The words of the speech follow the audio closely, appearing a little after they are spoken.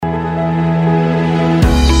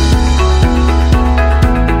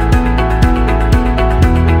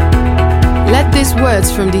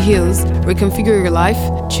Words from the hills reconfigure your life,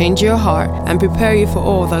 change your heart, and prepare you for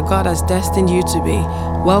all that God has destined you to be.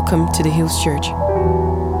 Welcome to the Hills Church.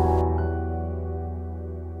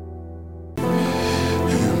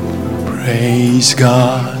 Praise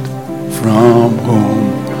God from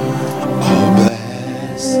whom all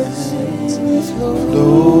blessings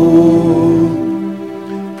flow.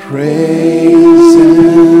 Praise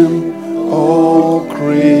Him, all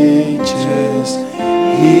creatures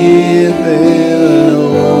here below.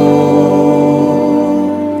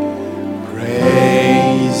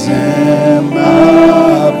 Praise Him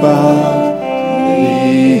above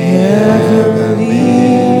the heavenly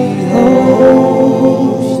host.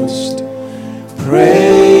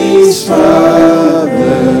 Praise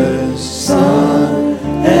Father, Son,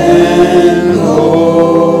 and Holy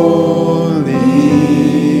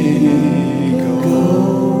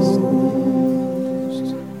Ghost.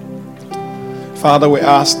 Father, we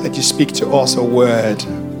ask that you speak to us a word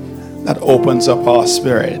that opens up our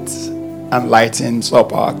spirits and lightens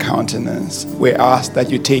up our countenance. We ask that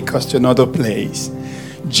you take us to another place.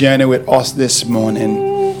 Journey with us this morning.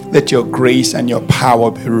 Let your grace and your power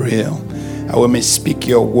be real. And we may speak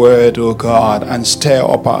your word, O God, and stir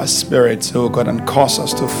up our spirits, O God, and cause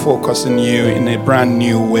us to focus on you in a brand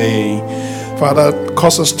new way. Father,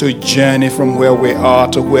 cause us to journey from where we are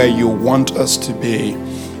to where you want us to be.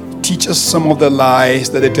 Teach us some of the lies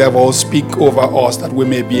that the devil will speak over us, that we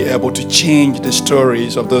may be able to change the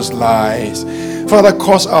stories of those lies. Father,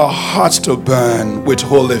 cause our hearts to burn with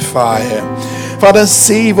holy fire. Father,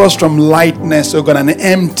 save us from lightness, oh God, and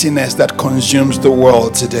emptiness that consumes the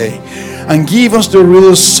world today. And give us the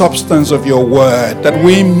real substance of your word, that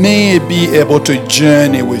we may be able to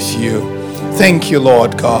journey with you. Thank you,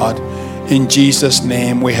 Lord God. In Jesus'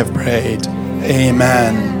 name we have prayed.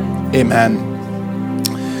 Amen. Amen.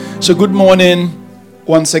 So good morning.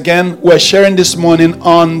 Once again, we're sharing this morning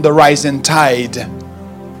on the rising tide.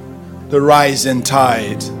 The rising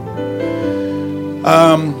tide.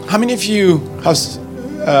 How many of you have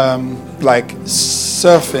like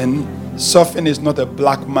surfing? Surfing is not a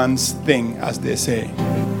black man's thing, as they say,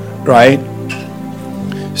 right?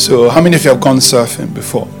 So how many of you have gone surfing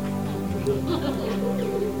before?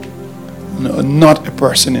 No, not a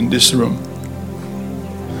person in this room.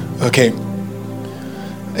 Okay.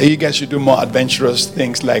 You guys should do more adventurous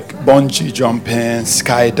things like bungee jumping,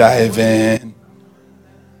 skydiving.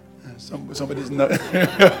 Somebody's not.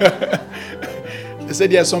 They said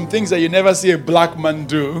there are some things that you never see a black man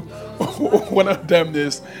do. One of them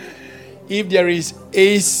is, if there is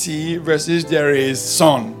AC versus there is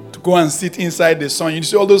sun, to go and sit inside the sun. You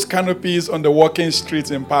see all those canopies on the walking streets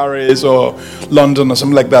in Paris or London or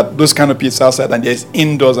something like that. Those canopies outside, and there's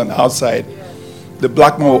indoors and outside. The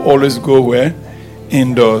black man will always go where?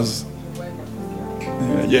 Indoors.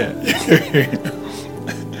 Yeah.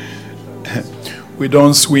 We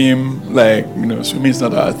don't swim, like, swimming is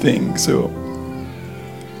not our thing. So,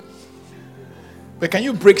 but can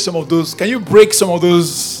you break some of those? Can you break some of those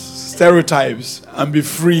stereotypes and be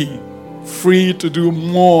free to do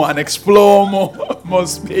more and explore more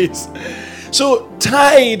space? So,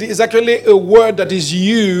 tide is actually a word that is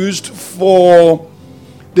used for.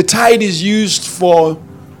 The tide is used for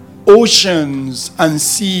oceans and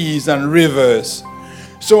seas and rivers.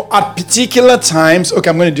 So at particular times, okay,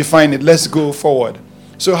 I'm going to define it. Let's go forward.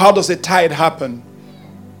 So how does a tide happen?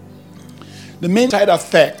 The main tide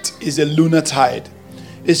effect is a lunar tide.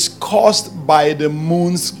 It's caused by the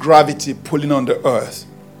moon's gravity pulling on the earth.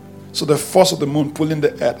 So the force of the moon pulling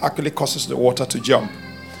the earth actually causes the water to jump.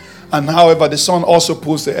 And however, the sun also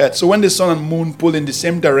pulls the earth. So when the sun and moon pull in the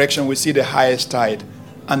same direction, we see the highest tide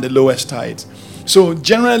and the lowest tides. So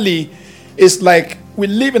generally, it's like we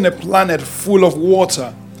live in a planet full of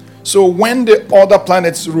water. So when the other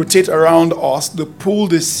planets rotate around us, they pull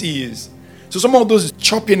the seas. So some of those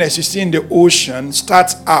choppiness you see in the ocean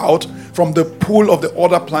starts out from the pull of the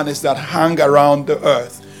other planets that hang around the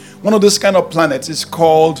earth. One of those kind of planets is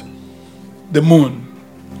called the moon.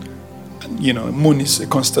 Moon is a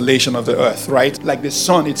constellation of the earth, right? Like the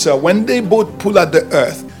sun itself. When they both pull at the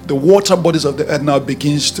earth, the water bodies of the earth now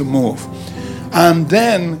begins to move. And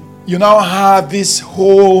then you now have this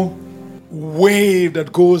whole wave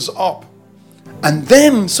that goes up. And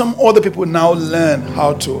then some other people now learn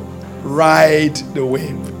how to ride the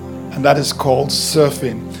wave. And that is called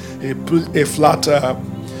surfing. They put a flat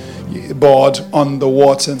board on the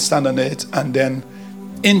water and stand on it and then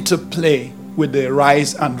interplay with the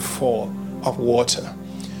rise and fall of water.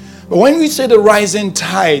 But when we say the rising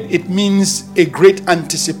tide, it means a great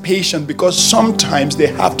anticipation, because sometimes they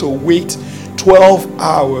have to wait 12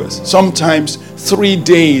 hours, sometimes 3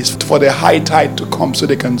 days for the high tide to come so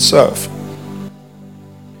they can surf.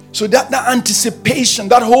 So that anticipation,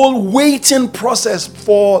 that whole waiting process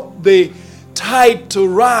for the tide to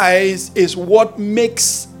rise is what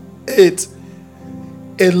makes it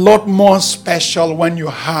a lot more special when you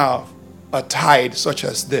have a tide such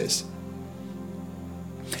as this.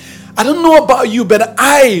 I don't know about you, but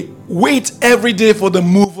I wait every day for the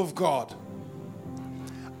move of God.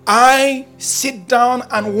 I sit down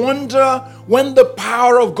and wonder when the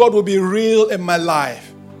power of God will be real in my life.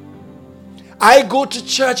 I go to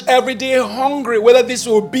church every day hungry whether this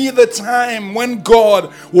will be the time when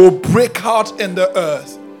God will break out in the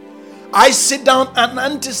earth. I sit down and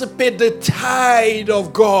anticipate the tide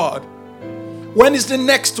of God. When is the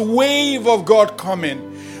next wave of God coming?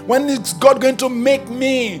 When is God going to make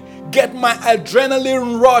me get my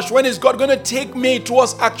adrenaline rush? When is God going to take me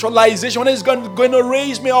towards actualization? When is God going to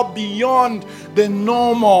raise me up beyond the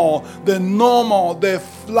normal, the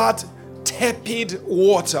flat, tepid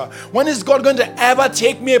water? When is God going to ever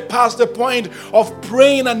take me past the point of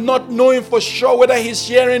praying and not knowing for sure whether He's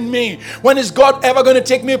hearing me? When is God ever going to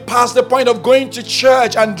take me past the point of going to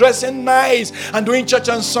church and dressing nice and doing church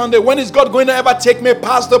on Sunday? When is God going to ever take me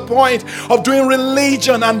past the point of doing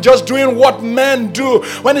religion and just doing what men do?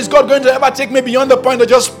 When is God going to ever take me beyond the point of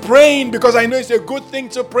just praying because I know it's a good thing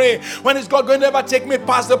to pray? When is God going to ever take me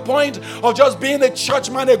past the point of just being a church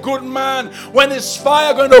man, a good man? When is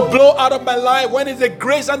fire going to blow out of my life? When is the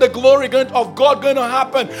grace and the glory of God going to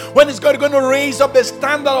happen? When is God going to raise up the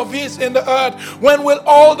standard of His in the earth? When will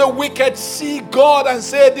all the wicked see God and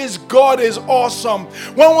say, this God is awesome?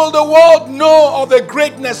 When will the world know of the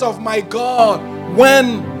greatness of my God?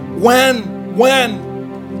 When?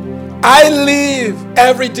 I live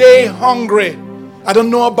every day hungry. I don't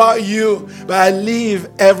know about you, but I live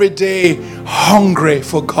every day hungry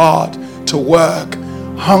for God to work,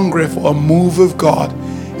 hungry for a move of God.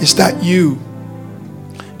 Is that you?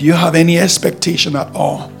 Do you have any expectation at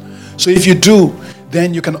all? So if you do,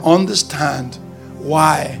 then you can understand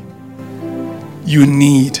why you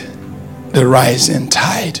need the rising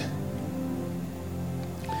tide.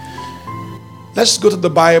 Let's go to the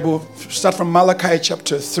Bible. Start from Malachi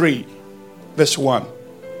chapter 3, verse 1.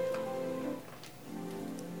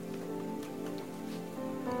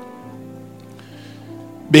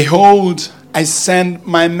 Behold, I send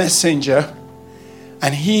my messenger,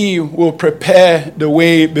 and he will prepare the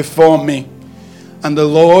way before me. And the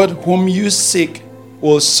Lord whom you seek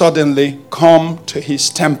will suddenly come to his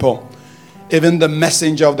temple, even the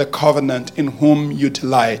messenger of the covenant in whom you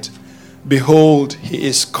delight. Behold, he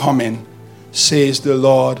is coming, says the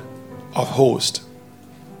Lord of hosts.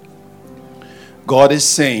 God is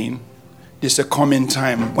saying there's a coming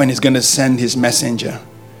time when he's going to send his messenger.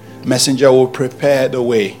 Messenger will prepare the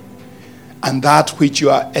way. And that which you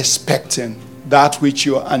are expecting, that which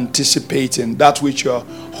you are anticipating, that which you are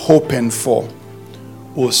hoping for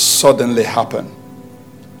will suddenly happen.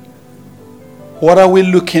 What are we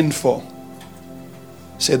looking for?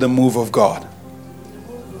 Say the move of God.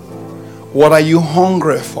 What are you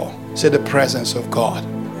hungry for? Say the presence of God.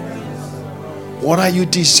 What are you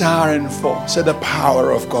desiring for? Say the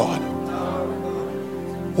power of God.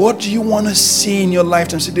 What do you want to see in your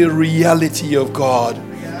lifetime? Say the reality of God.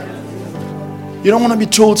 You don't want to be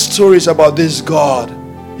told stories about this God.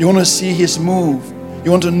 You want to see his move. You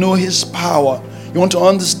want to know his power. You want to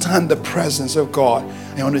understand the presence of God.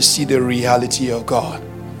 And you want to see the reality of God.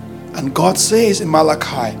 And God says in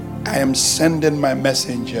Malachi, I am sending my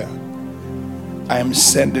messenger. I am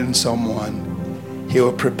sending someone. He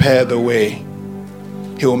will prepare the way.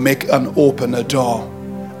 He will make and open a door.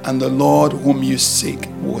 And the Lord whom you seek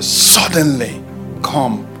will suddenly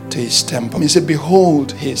come to his temple. He said,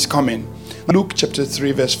 behold, he is coming. Luke chapter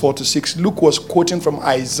 3 verse 4 to 6. Luke was quoting from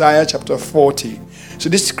Isaiah chapter 40. So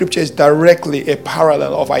this scripture is directly a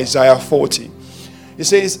parallel of Isaiah 40. It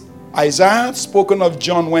says, Isaiah had spoken of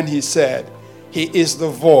John when he said, he is the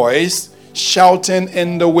voice shouting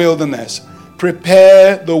in the wilderness,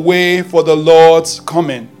 prepare the way for the Lord's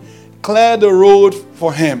coming. Clear the road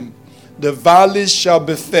for him. The valleys shall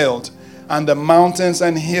be filled, and the mountains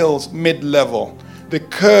and hills made level. The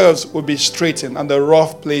curves will be straightened, and the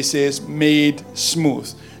rough places made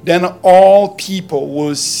smooth. Then all people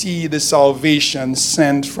will see the salvation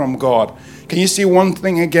sent from God. Can you see one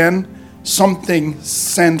thing again? Something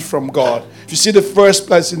sent from God. If you see the first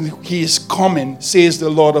place, he is coming, says the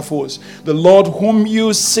Lord of hosts. The Lord whom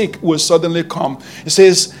you seek will suddenly come. It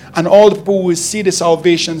says, and all the people will see the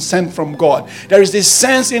salvation sent from God. There is this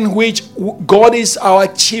sense in which God is our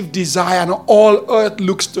chief desire and all earth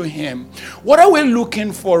looks to him. What are we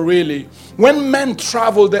looking for really? When men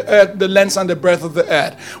travel the earth, the length and the breadth of the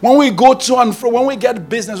earth, when we go to and fro, when we get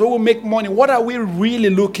business, when we make money, what are we really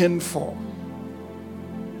looking for?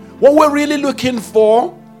 What we're really looking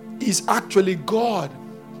for is actually God.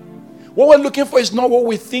 What we're looking for is not what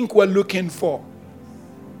we think we're looking for.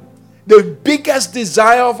 The biggest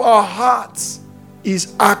desire of our hearts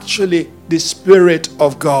is actually the Spirit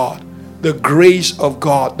of God, the grace of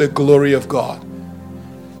God, the glory of God.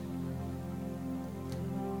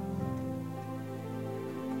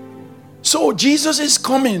 So Jesus is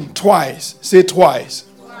coming twice. Say twice.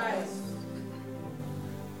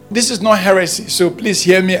 This is not heresy, so please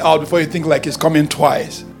hear me out before you think like he's coming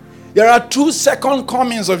twice. There are 2 second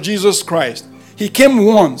comings of Jesus Christ. He came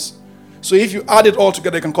once. So if you add it all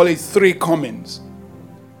together, you can call it 3 comings.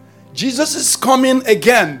 Jesus is coming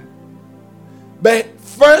again. But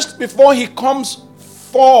first, before he comes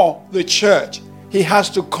for the church, he has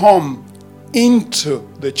to come into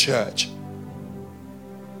the church.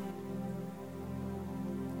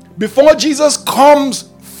 Before Jesus comes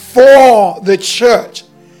for the church,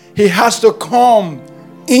 he has to come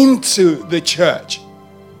into the church.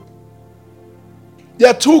 There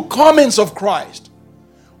are 2 comings of Christ.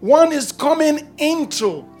 One is coming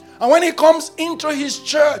into. And when he comes into his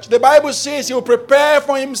church, the Bible says he will prepare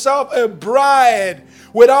for himself a bride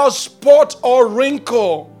without spot or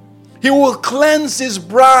wrinkle. He will cleanse his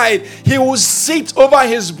bride. He will sit over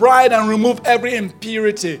his bride and remove every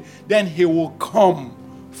impurity. Then he will come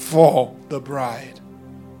for the bride.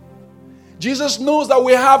 Jesus knows that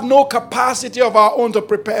we have no capacity of our own to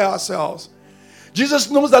prepare ourselves. Jesus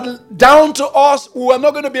knows that down to us, we are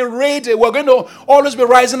not going to be rated. We're going to always be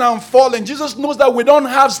rising and falling. Jesus knows that we don't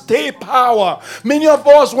have stay power. Many of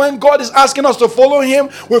us, when God is asking us to follow him,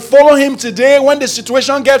 we follow him today. When the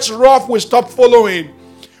situation gets rough, we stop following.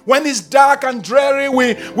 When it's dark and dreary,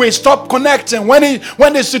 we stop connecting. When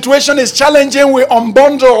the situation is challenging, we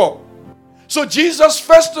unbundle. So Jesus,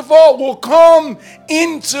 first of all, will come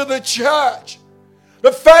into the church.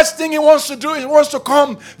 The first thing he wants to do is he wants to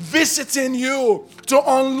come visiting you, to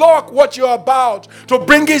unlock what you're about, to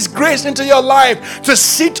bring his grace into your life, to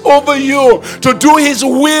sit over you, to do his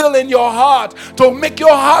will in your heart, to make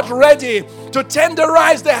your heart ready, to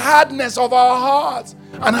tenderize the hardness of our hearts.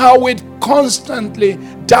 And how we constantly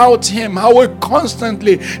doubt him, how we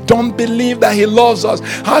constantly don't believe that he loves us,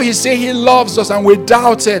 how he says he loves us and we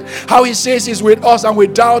doubt it, how he says he's with us and we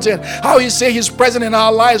doubt it, how he says he's present in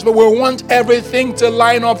our lives, but we want everything to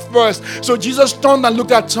line up first. So Jesus turned and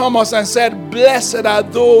looked at Thomas and said, "Blessed are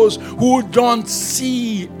those who don't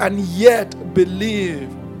see and yet believe."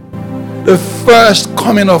 The first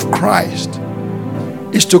coming of Christ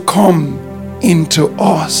is to come into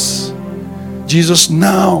us. Jesus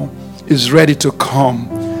now is ready to come.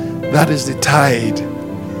 That is the tide.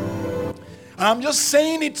 And I'm just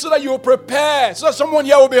saying it so that you're prepared, so that someone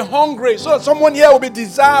here will be hungry, so that someone here will be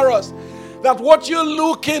desirous, that what you're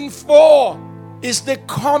looking for is the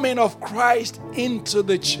coming of Christ into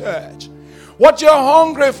the church. What you're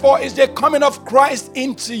hungry for is the coming of Christ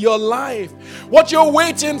into your life. What you're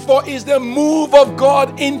waiting for is the move of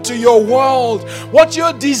God into your world. What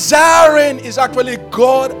you're desiring is actually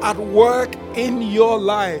God at work in your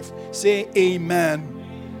life. Say amen.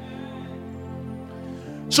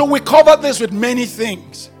 So we cover this with many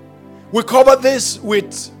things. We cover this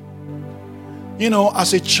with,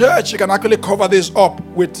 as a church, you can actually cover this up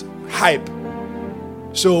with hype.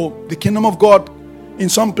 So the kingdom of God in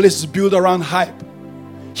some places build around hype.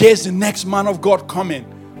 Here's the next man of God coming.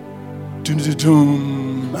 And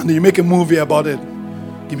then you make a movie about it.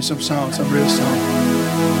 Give me some sound, some real sound.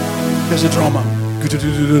 Here's the drama.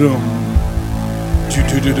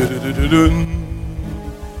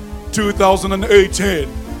 2018,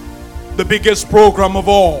 the biggest program of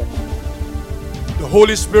all. The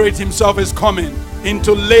Holy Spirit himself is coming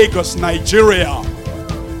into Lagos, Nigeria.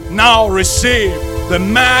 Now receive the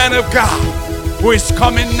man of God who is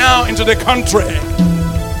coming now into the country,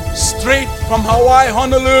 straight from Hawaii,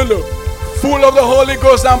 Honolulu, full of the Holy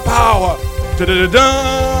Ghost and power.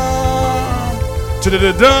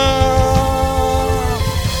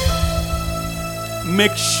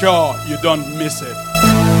 Make sure you don't miss it.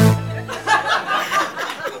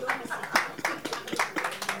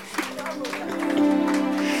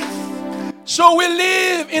 So we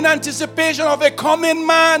live in anticipation of a coming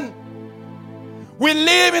man. We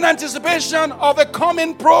live in anticipation of a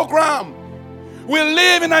coming program. We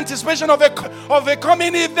live in anticipation of a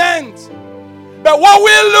coming event. But what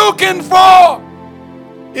we're looking for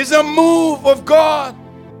is a move of God.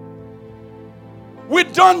 We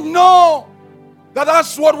don't know that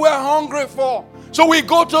that's what we're hungry for. So we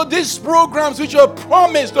go to these programs which are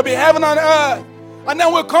promised to be heaven and earth. And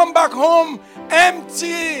then we come back home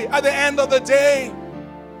empty at the end of the day.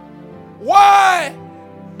 Why?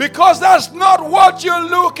 Because that's not what you're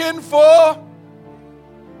looking for.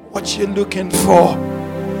 What you're looking for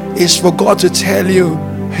is for God to tell you,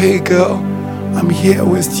 hey girl, I'm here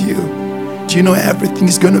with you. Do you know everything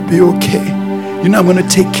is going to be okay? You know I'm going to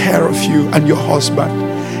take care of you and your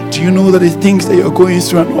husband. Do you know that the things that you're going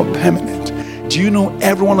through are not permanent? Do you know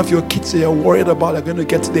every one of your kids that you're worried about are going to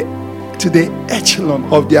get to the echelon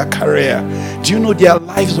of their career? Do you know their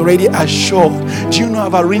lives already assured? Do you know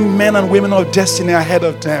I've arranged men and women of destiny ahead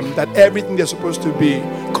of them, that everything they're supposed to be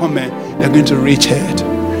coming, they're going to reach it?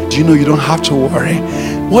 Do you know you don't have to worry?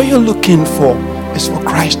 What you're looking for is for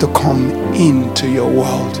Christ to come into your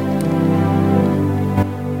world.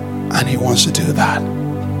 And He wants to do that.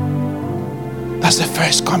 That's the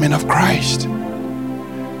first coming of Christ.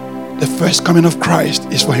 The first coming of Christ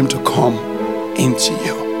is for Him to come into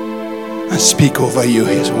you and speak over you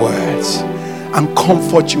His words and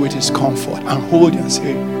comfort you with His comfort and hold you and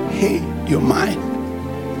say, hey, you're mine.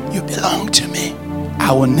 You belong to me.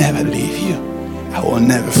 I will never leave you. I will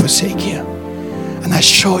never forsake you. And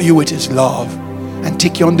assure you with His love and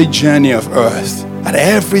take you on the journey of earth. And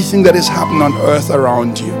everything that is happening on earth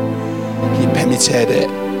around you, He permitted it.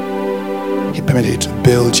 He permitted it to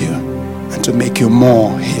build you and to make you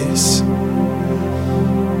more His.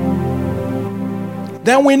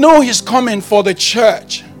 Then we know He's coming for the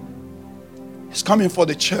church. He's coming for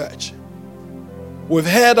the church. We've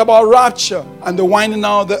heard about rapture and the winding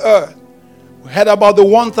down of the earth. We heard about the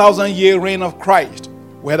 1,000-year reign of Christ.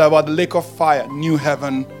 We heard about the lake of fire, new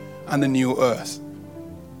heaven and the new earth.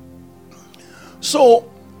 So,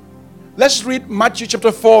 let's read Matthew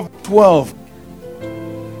chapter 4:12.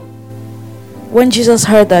 When Jesus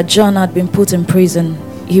heard that John had been put in prison,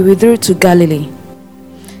 He withdrew to Galilee,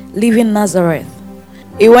 leaving Nazareth.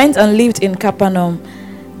 He went and lived in Capernaum,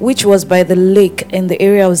 which was by the lake in the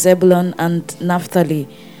area of Zebulun and Naphtali,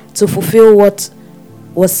 to fulfill what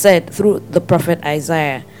was said through the prophet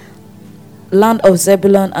Isaiah. Land of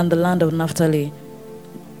Zebulun and the land of Naphtali,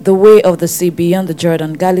 the way of the sea beyond the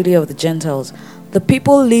Jordan, Galilee of the Gentiles. The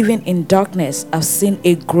people living in darkness have seen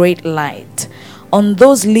a great light. On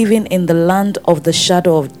those living in the land of the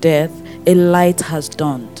shadow of death, a light has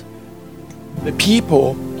dawned. The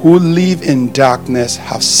people who live in darkness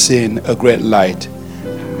have seen a great light.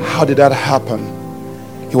 How did that happen?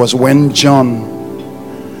 It was when John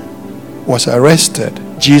was arrested.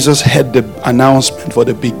 Jesus had the announcement for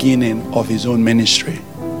the beginning of His own ministry.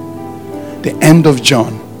 The end of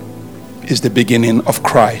John is the beginning of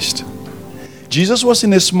Christ. Jesus was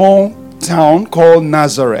in a small town called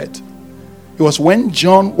Nazareth. It was when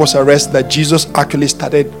John was arrested that Jesus actually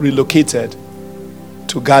relocated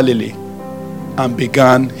to Galilee and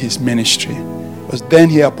began His ministry. It was then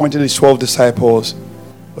He appointed His 12 disciples.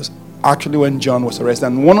 It was actually when John was arrested.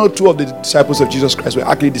 And one or two of the disciples of Jesus Christ were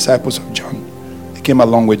actually disciples of John. They came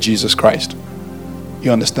along with Jesus Christ.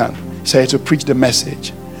 You understand? So he had to preach the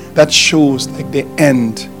message. That shows like the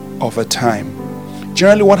end of a time.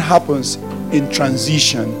 Generally what happens in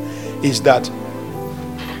transition is that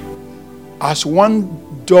as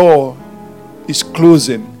one door is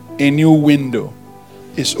closing, a new window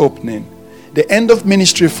is opening. The end of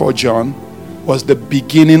ministry for John was the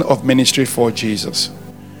beginning of ministry for Jesus.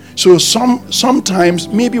 So sometimes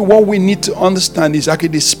maybe what we need to understand is actually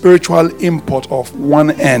the spiritual import of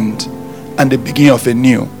one end and the beginning of a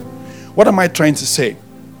new. What am I trying to say?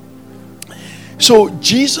 So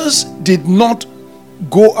Jesus did not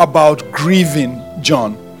go about grieving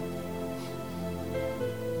John.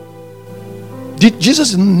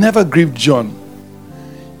 Jesus never grieved John.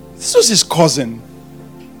 This was his cousin.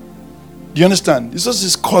 Do you understand? This was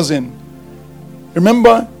his cousin.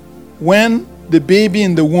 Remember when the baby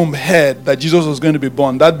in the womb heard that Jesus was going to be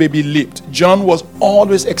born, that baby leaped. John was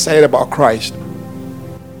always excited about Christ.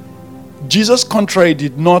 Jesus, contrary,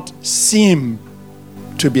 did not seem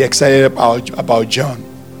to be excited about John.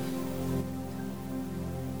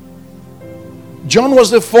 John was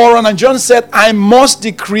the forerunner, and John said, I must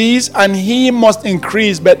decrease and he must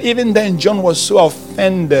increase. But even then, John was so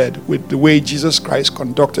offended with the way Jesus Christ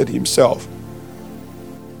conducted himself.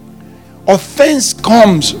 Offense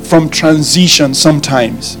comes from transition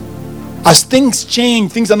sometimes. As things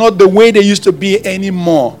change, things are not the way they used to be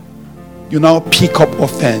anymore. You now pick up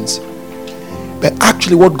offense. But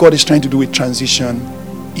actually what God is trying to do with transition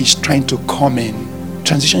is trying to come in.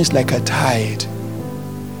 Transition is like a tide.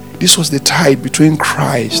 This was the tide between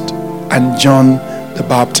Christ and John the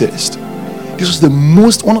Baptist. This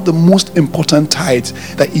was one of the most important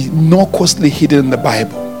tides that is not costly hidden in the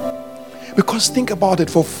Bible. Because think about it,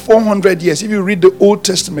 for 400 years, if you read the Old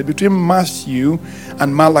Testament between Matthew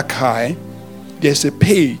and Malachi, there's a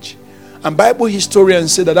page. And Bible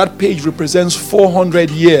historians say that page represents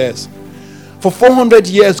 400 years. For 400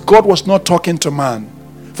 years, God was not talking to man.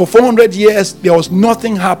 For 400 years, there was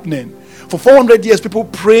nothing happening. For 400 years, people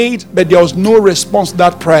prayed, but there was no response to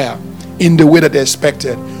that prayer in the way that they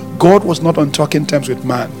expected. God was not on talking terms with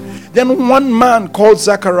man. Then one man called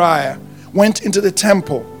Zechariah went into the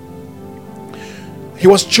temple. He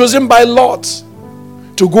was chosen by Lot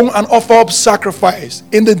to go and offer up sacrifice.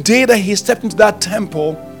 In the day that he stepped into that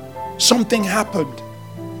temple, something happened.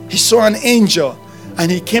 He saw an angel, and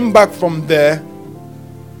he came back from there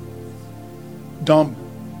dumb.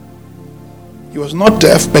 He was not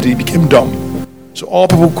deaf, but he became dumb. So all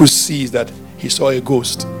people could see is that he saw a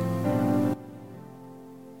ghost.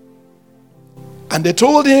 And they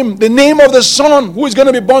told him the name of the son who is going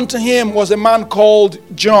to be born to him was a man called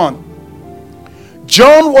John.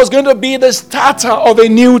 John was going to be the starter of a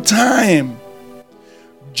new time.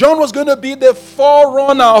 John was going to be the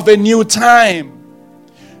forerunner of a new time.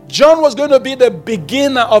 John was going to be the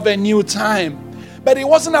beginner of a new time. But it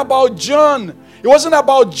wasn't about John. It wasn't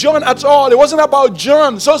about John at all. It wasn't about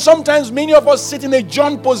John. So sometimes many of us sit in a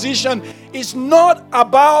John position. It's not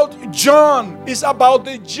about John. It's about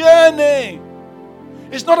the journey.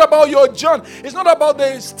 It's not about your John. It's not about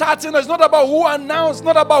the starting. It's not about who announced. It's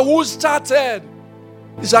not about who started.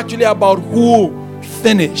 It's actually about who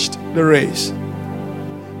finished the race.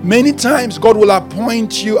 Many times God will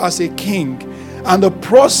appoint you as a king. And the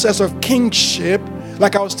process of kingship,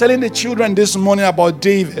 like I was telling the children this morning about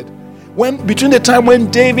David, between the time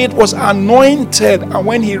when David was anointed and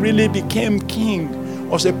when he really became king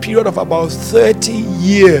was a period of about 30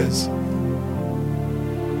 years.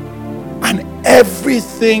 And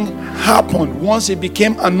everything happened once he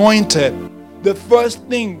became anointed. The first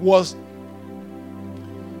thing was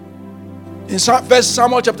in 1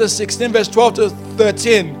 Samuel chapter 16 verse 12 to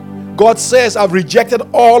 13. God says, I've rejected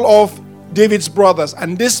all of David's brothers,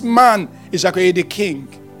 and this man is actually the king.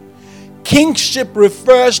 Kingship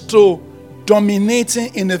refers to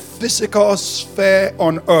dominating in a physical sphere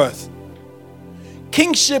on earth.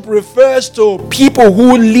 Kingship refers to people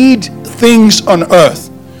who lead things on earth.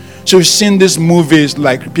 So you've seen these movies,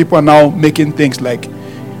 like people are now making things like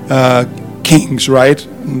kings, right?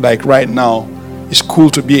 Like right now, it's cool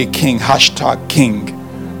to be a king, #king.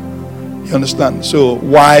 You understand? So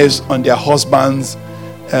wives on their husbands'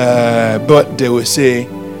 birthday will say,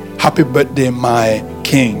 happy birthday, my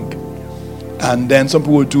king. And then some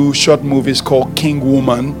people will do short movies called King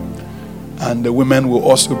Woman, and the women will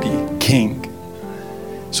also be king.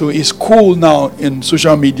 So it's cool now in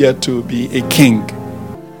social media to be a king.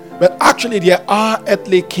 But actually there are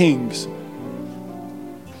earthly kings.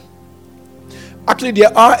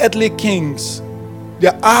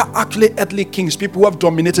 There are actually earthly kings, people who have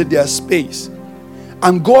dominated their space.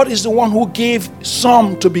 And God is the one who gave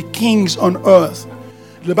some to be kings on earth.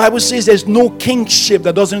 The Bible says there's no kingship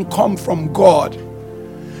that doesn't come from God.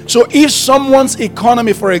 So if someone's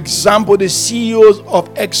economy, for example, the CEOs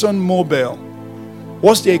of ExxonMobil,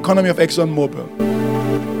 what's the economy of ExxonMobil?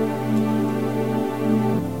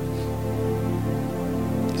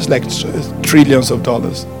 It's like trillions of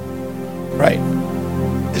dollars, right?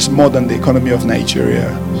 It's more than the economy of Nigeria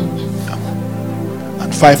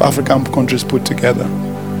and 5 African countries put together.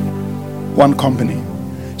 One company.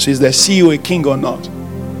 So is the CEO a king or not?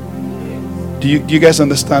 Do you guys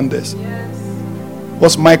understand this? Yes.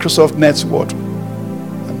 What's Microsoft net worth?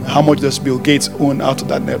 And how much does Bill Gates own out of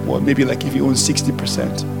that net worth? Maybe like if he owns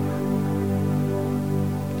 60%.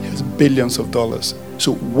 He has billions of dollars.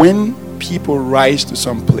 So when people rise to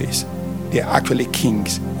some place, they're actually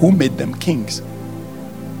kings. Who made them kings?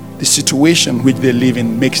 The situation which they live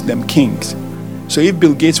in makes them kings. So if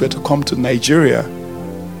Bill Gates were to come to Nigeria,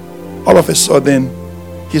 all of a sudden,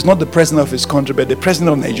 he's not the president of his country, but the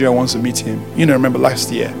president of Nigeria wants to meet him. You know, remember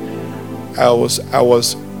last year, I was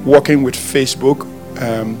working with Facebook.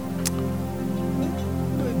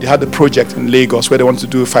 They had a project in Lagos where they wanted to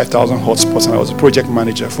do 5,000 hotspots, and I was a project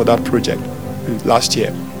manager for that project last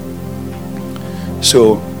year.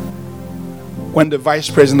 So when the vice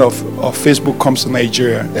president of Facebook comes to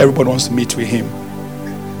Nigeria, everybody wants to meet with him.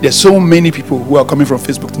 There's so many people who are coming from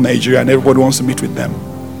Facebook to Nigeria, and everybody wants to meet with them.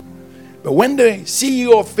 But when the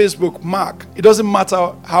CEO of Facebook, Mark, it doesn't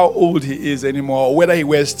matter how old he is anymore, or whether he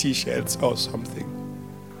wears t-shirts or something.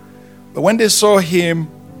 But when they saw him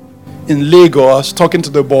in Lagos talking to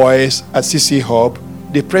the boys at CC Hub,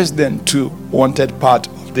 the president too wanted part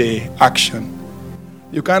of the action.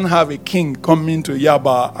 You can't have a king coming to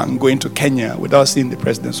Yaba and going to Kenya without seeing the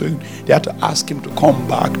president. So they had to ask him to come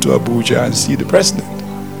back to Abuja and see the president.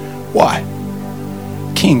 Why?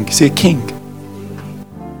 King, say king.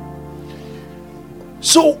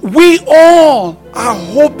 So we all are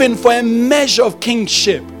hoping for a measure of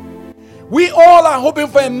kingship. We all are hoping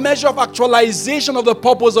for a measure of actualization of the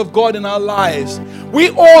purpose of God in our lives. We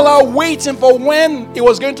all are waiting for when it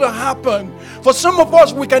was going to happen. For some of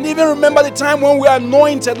us, we can even remember the time when we were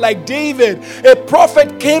anointed like David. A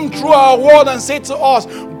prophet came through our world and said to us,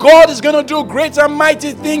 God is going to do great and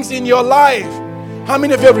mighty things in your life. How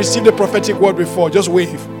many of you have received a prophetic word before? Just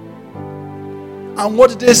wave. And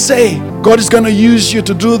what did they say? God is going to use you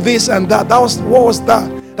to do this and that. What was that?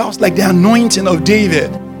 That was like the anointing of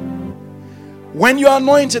David. When you are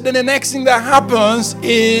anointed, then the next thing that happens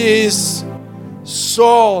is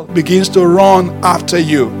Saul begins to run after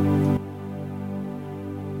you.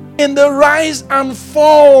 In the rise and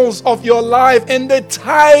falls of your life, in the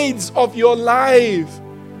tides of your life,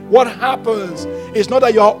 what happens is not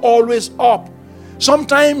that you are always up.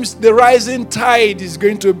 Sometimes the rising tide is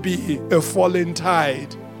going to be a falling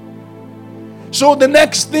tide. So the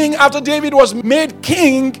next thing after David was made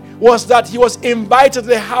king was that he was invited to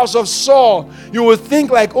the house of Saul. You would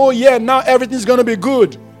think like, oh yeah, now everything's going to be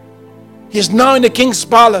good. He's now in the king's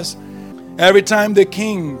palace. Every time the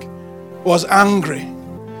king was angry,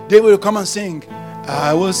 David would come and sing,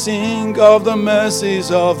 I will sing of the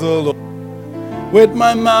mercies of the Lord. With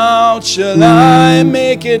my mouth shall I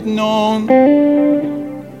make it known.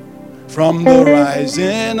 From the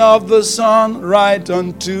rising of the sun right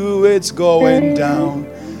unto its going down,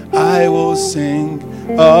 I will sing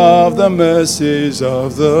of the mercies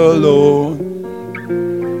of the Lord.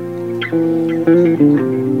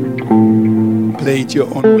 Play it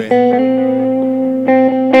your own way.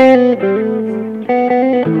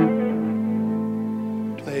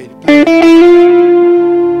 Play it.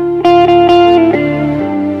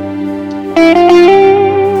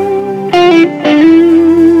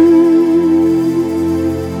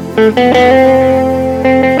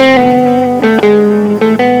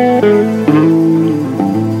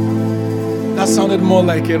 That sounded more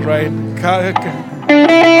like it, right?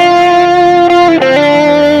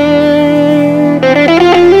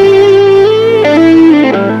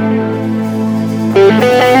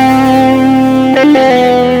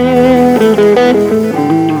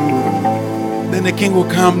 Then the king will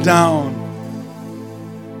calm down.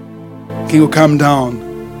 King will calm down.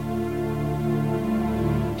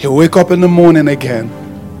 He'll wake up in the morning again.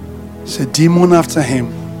 It's a demon after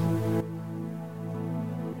him.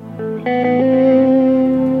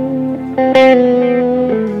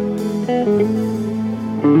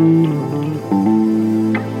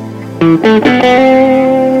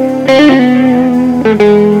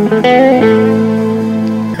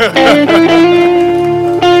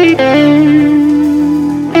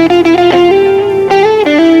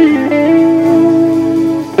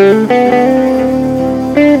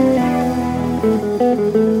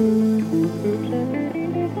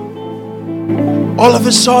 All of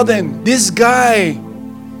a sudden, this guy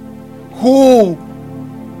who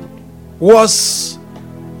was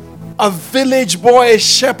a village boy, a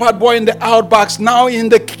shepherd boy in the outbacks, now in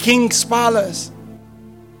the king's palace.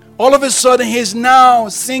 All of a sudden, he's now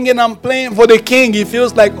singing and playing for the king. He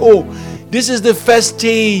feels like, oh, this is the first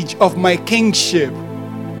stage of my kingship.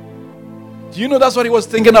 Do you know that's what he was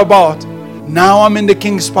thinking about? Now I'm in the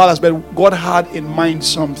king's palace, but God had in mind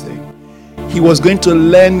something. He was going to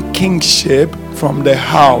learn kingship from the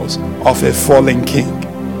house of a fallen king.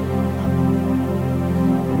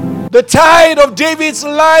 The tide of David's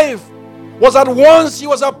life was that once he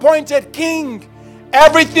was appointed king,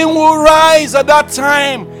 everything will rise at that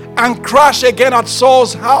time and crash again at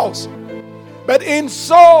Saul's house. But in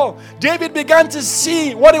Saul, David began to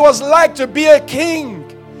see what it was like to be a king.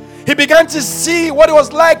 He began to see what it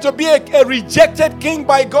was like to be a rejected king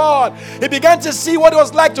by God. He began to see what it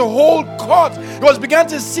was like to hold court. He began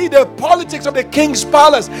to see the politics of the king's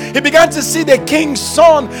palace. He began to see the king's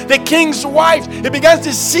son, the king's wife. He began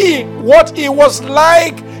to see what it was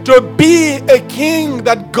like to be a king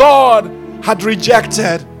that God had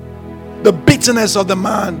rejected. The bitterness of the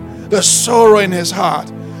man, the sorrow in his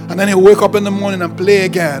heart. And then he'll wake up in the morning and play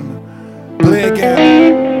again. Play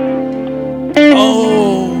again.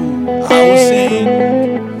 Oh, I will sing.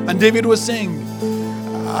 And David will sing.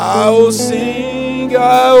 I will sing,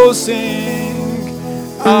 I will sing,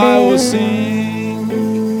 I will sing.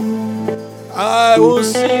 I will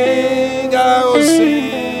sing, I will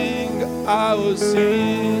sing, I will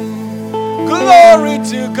sing. Glory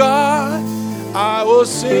to God. I will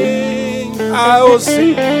sing, I will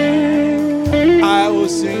sing, I will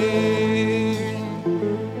sing.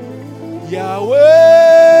 Yahweh,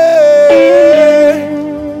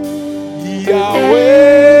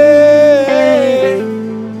 Yahweh,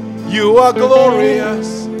 you are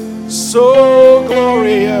glorious, so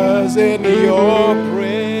glorious in your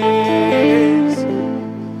praise.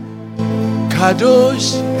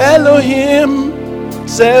 Kadosh Elohim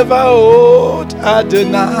Sevaot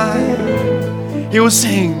Adonai. He will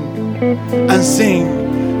sing and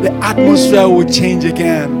sing. The atmosphere will change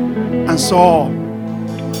again, and Saul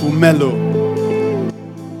will mellow.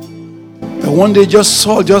 And one day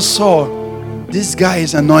Saul just saw this guy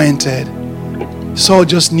is anointed. Saul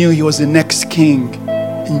just knew he was the next king,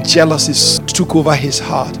 and jealousy took over his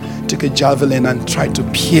heart, took a javelin and tried to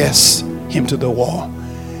pierce him to the wall.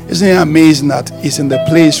 Isn't it amazing that it's in the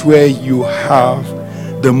place where you have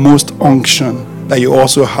the most unction that you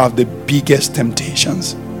also have the biggest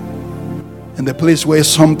temptations? And the place where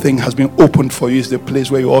something has been opened for you is the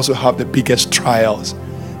place where you also have the biggest trials.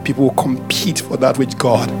 People will compete for that which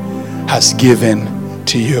God has given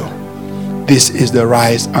to you. This is the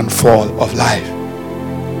rise and fall of life.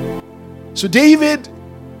 So David,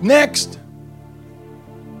 next,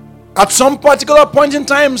 at some particular point in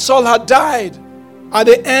time, Saul had died at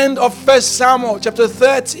the end of 1 Samuel chapter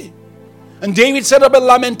 30. And David set up a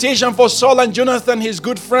lamentation for Saul and Jonathan, his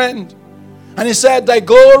good friend. And he said, "Thy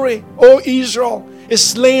glory, O Israel, is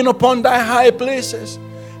slain upon thy high places.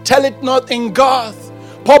 Tell it not in Gath.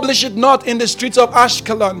 Publish it not in the streets of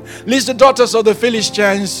Ashkelon. Lest the daughters of the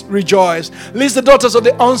Philistines rejoice. Lest the daughters of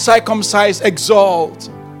the uncircumcised exult.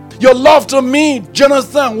 Your love to me,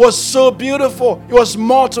 Jonathan, was so beautiful. It was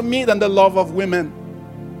more to me than the love of women."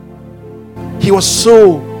 He was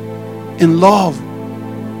so in love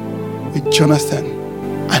with Jonathan,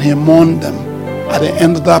 and he mourned them. At the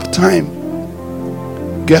end of that time,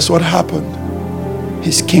 guess what happened?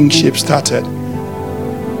 His kingship started.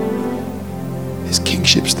 His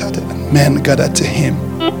kingship started, and men gathered to him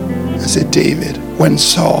and said, "David, when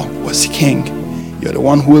Saul was king, you're the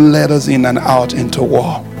one who led us in and out into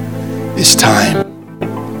war. It's time."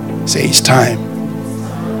 Say, "It's time."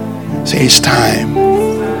 Say, "It's time."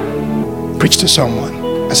 Preach to someone.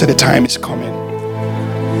 I said, the time is coming.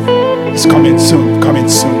 It's coming soon, coming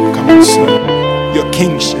soon, coming soon. Your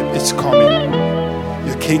kingship is coming.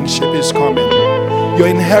 Your kingship is coming. Your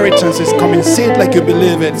inheritance is coming. Say it like you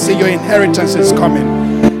believe it. Say, your inheritance is coming.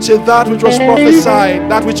 Say, that which was prophesied,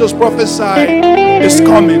 that which was prophesied is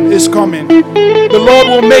coming, is coming. The Lord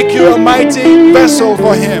will make you a mighty vessel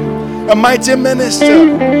for him, a mighty minister,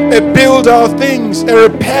 a builder of things, a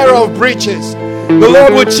repairer of breaches. The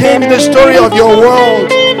Lord will change the story of your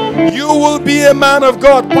world. You will be a man of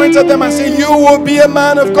God. Point at them and say, you will be a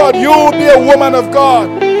man of God. You will be a woman of God.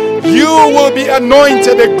 You will be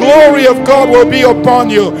anointed. The glory of God will be upon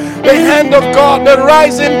you. The hand of God, the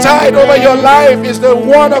rising tide over your life is the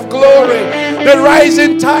one of glory. The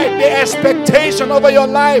rising tide, the expectation over your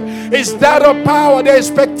life is that of power. The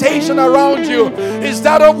expectation around you is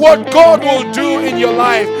that of what God will do in your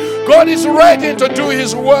life. God is ready to do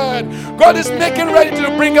his word. God is making ready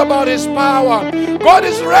to bring about his power. God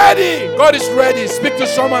is ready. God is ready. Speak to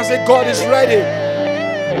someone and say, God is ready.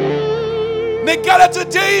 They gathered to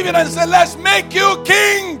David and said, let's make you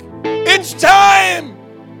king. It's time.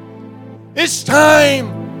 It's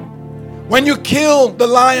time. When you kill the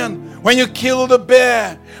lion, when you kill the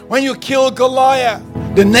bear, when you kill Goliath,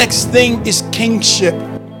 the next thing is kingship.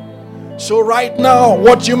 So right now,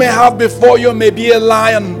 what you may have before you may be a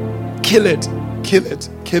lion. Kill it, kill it,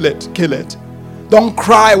 kill it, kill it. Don't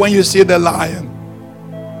cry when you see the lion.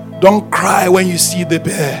 Don't cry when you see the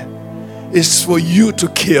bear. It's for you to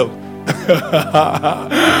kill.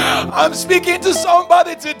 I'm speaking to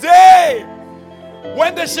somebody today.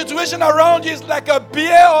 When the situation around you is like a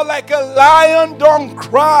bear or like a lion, don't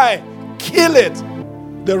cry. Kill it.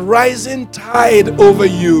 The rising tide over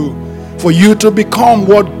you, for you to become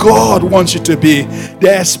what God wants you to be. The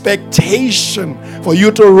expectation for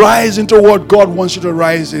you to rise into what God wants you to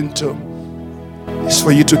rise into is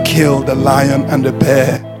for you to kill the lion and the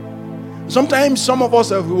bear. Sometimes some of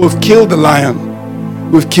us we've killed the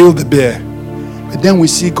lion, we've killed the bear, but then we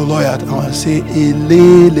see Goliath and I say,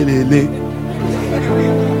 ele.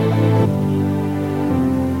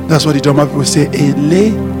 That's what the German people say,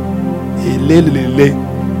 ele.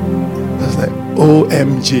 That's like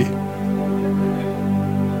OMG.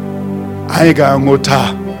 I got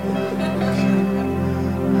ngota.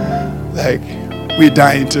 Like, we're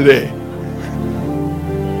dying today.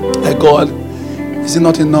 Like, God, is it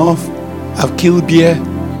not enough? I've killed bear,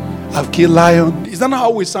 I've killed lion. Is that not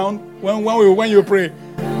how we sound when you pray?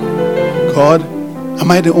 God,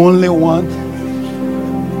 am I the only one?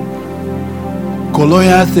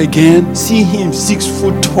 Goliath again, see him 6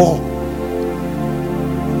 foot tall,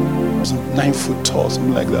 9 foot tall,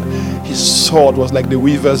 something like that. His sword was like the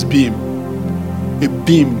weaver's beam. A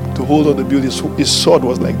beam to hold on the building. His sword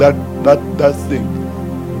was like that thing.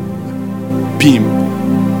 Beam.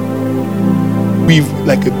 weave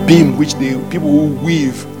like a beam, which people who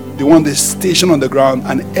weave, they want the station on the ground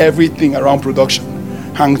and everything around production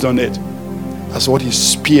hangs on it. That's what his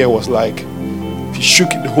spear was like. If he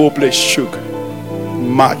shook it, the whole place shook.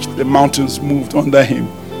 Marched, the mountains moved under him.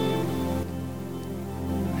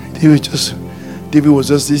 David was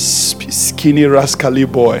just this skinny, rascally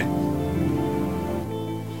boy.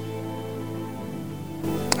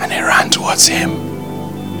 And he ran towards him.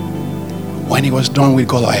 When he was done with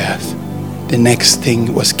Goliath, the next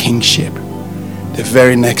thing was kingship. The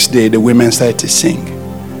very next day, the women started to sing.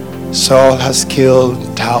 Saul has killed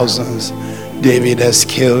thousands. David has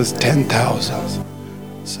killed 10,000.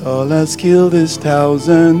 Saul has killed his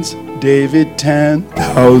thousands. David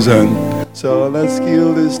 10,000. Saul has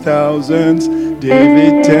killed his thousands.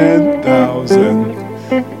 David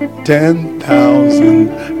 10,000.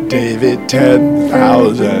 10,000. David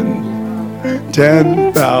 10,000.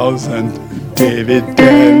 10,000. David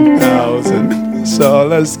 10,000. Saul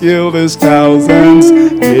has killed his thousands.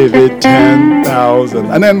 David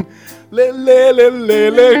 10,000. And then you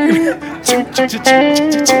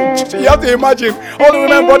have to imagine all the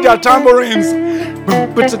women brought their tambourines.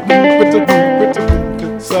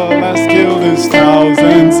 Saul has killed his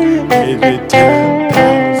thousands. David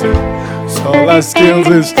 10,000. Saul has killed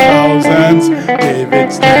his thousands.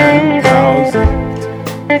 David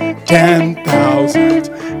 10,000. 10,000.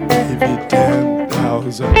 David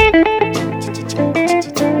 10,000.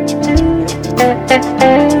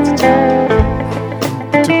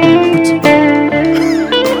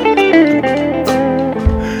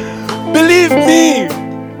 Believe me,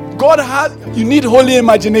 God has, you need holy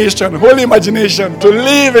imagination to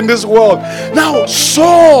live in this world. Now,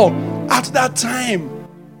 Saul, at that time,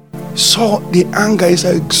 Saul, the anger is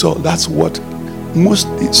like Saul. That's what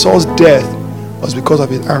Saul's death was because of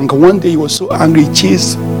his anger. One day he was so angry, he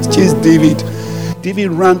chased David.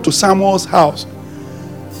 David ran to Samuel's house.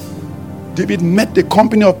 David met the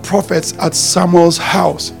company of prophets at Samuel's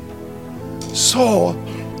house. Saul,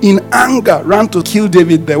 in anger, ran to kill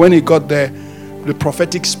David there. When he got there, the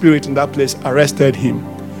prophetic spirit in that place arrested him.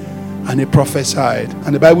 And he prophesied.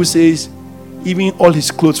 And the Bible says, even all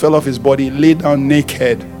his clothes fell off his body, lay down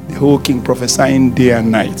naked, the whole king prophesying day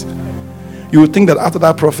and night. You would think that after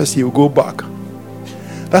that prophecy, he will go back.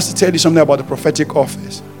 That's to tell you something about the prophetic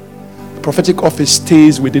office. The prophetic office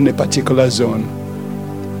stays within a particular zone.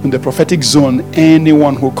 In the prophetic zone,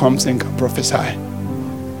 anyone who comes in can prophesy.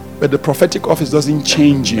 But the prophetic office doesn't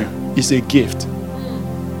change you. It's a gift.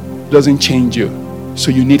 It doesn't change you.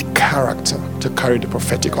 So you need character to carry the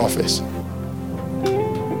prophetic office.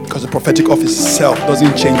 Because the prophetic office itself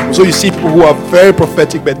doesn't change you. So you see people who are very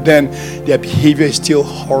prophetic, but then their behavior is still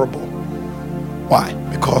horrible. Why?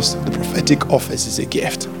 Because the prophetic office is a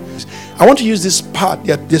gift. I want to use this part.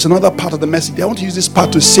 There's another part of the message. I want to use this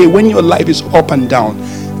part to say, when your life is up and down,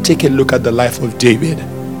 take a look at the life of David.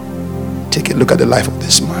 Take a look at the life of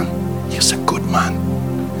this man. He was a good man,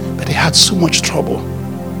 but he had so much trouble.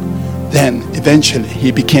 Then eventually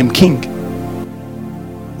he became king.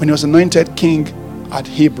 When he was anointed king at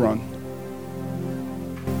Hebron,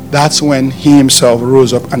 that's when he himself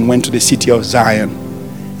rose up and went to the city of Zion.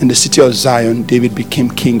 In the city of Zion, David became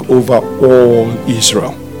king over all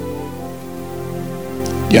Israel.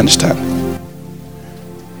 Do you understand?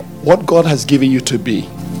 What God has given you to be,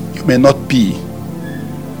 you may not be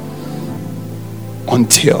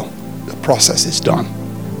until the process is done.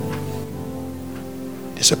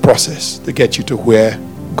 It's a process to get you to where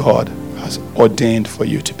God has ordained for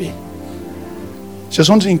you to be. Just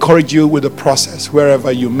want to encourage you with the process,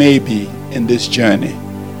 wherever you may be in this journey,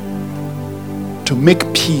 to make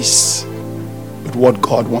peace with what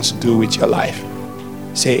God wants to do with your life.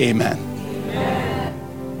 Say amen. Amen.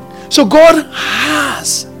 So God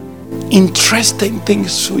has interesting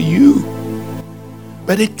things for you.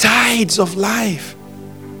 But the tide of life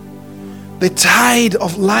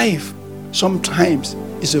sometimes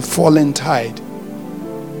is a fallen tide.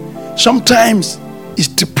 Sometimes it's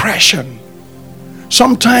depression.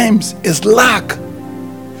 Sometimes it's lack.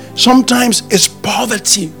 Sometimes it's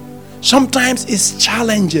poverty. Sometimes it's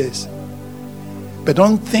challenges. But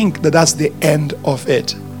don't think that that's the end of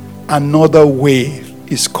it. Another wave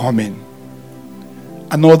is coming.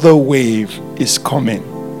 Another wave is coming.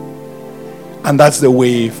 And that's the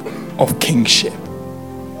wave of kingship.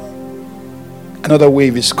 Another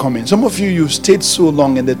wave is coming. Some of you stayed so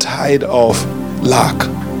long in the tide of lack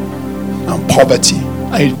and poverty.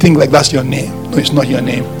 And you think like that's your name. No, it's not your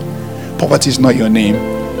name. Poverty is not your name.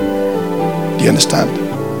 Do you understand?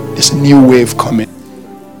 There's a new wave coming.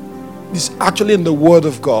 It's actually in the word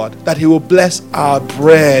of God that he will bless our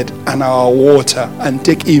bread and our water and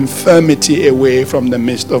take infirmity away from the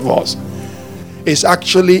midst of us. is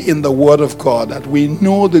actually in the Word of God, that we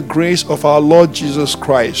know the grace of our Lord Jesus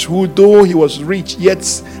Christ, who though he was rich, yet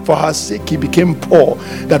for our sake he became poor,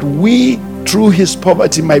 that we through his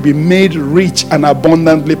poverty might be made rich and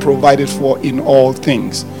abundantly provided for in all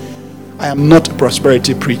things. I am not a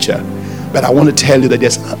prosperity preacher, but I want to tell you that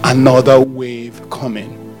there's another wave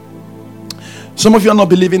coming. Some of you are not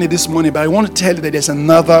believing it this morning, but I want to tell you that there's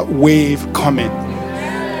another wave coming.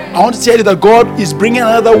 I want to tell you that God is bringing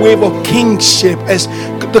another wave of kingship, as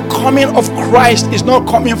the coming of Christ is not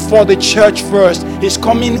coming for the church first. He's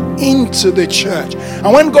coming into the church.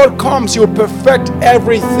 And when God comes, he will perfect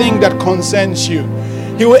everything that concerns you.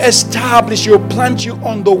 He will establish, he will plant you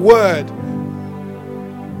on the word.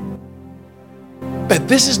 But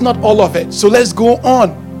this is not all of it. So let's go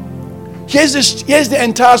on. Here's the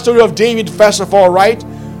entire story of David, first of all, right?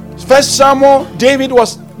 First Samuel, David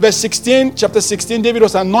was, verse 16, chapter 16, David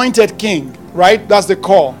was anointed king, right? That's the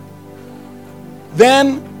call.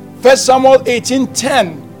 Then, 1 Samuel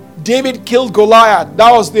 18:10, David killed Goliath.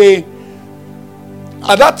 That was at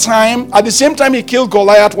that time, at the same time he killed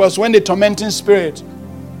Goliath was when the tormenting spirit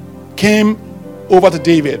came over to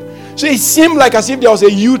David. So it seemed like as if there was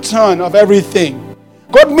a U-turn of everything.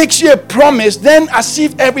 God makes you a promise, then as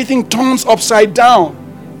if everything turns upside down.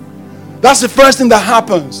 That's the first thing that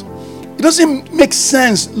happens. It doesn't make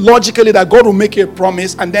sense logically that God will make you a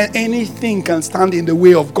promise and then anything can stand in the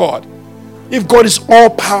way of God. If God is all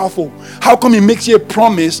powerful, how come he makes you a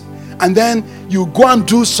promise and then you go and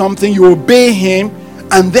do something, you obey him,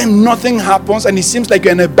 and then nothing happens and it seems like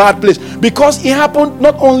you're in a bad place? Because it happened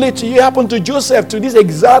not only to you, it happened to Joseph. To this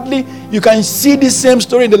exactly, you can see the same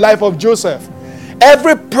story in the life of Joseph.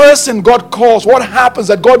 Every person God calls, what happens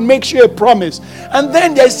that God makes you a promise, and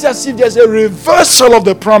then there's as if there's a reversal of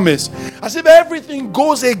the promise, as if everything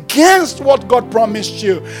goes against what God promised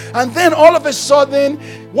you. And then all of a sudden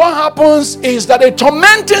what happens is that a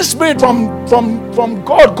tormenting spirit from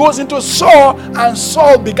God goes into Saul, and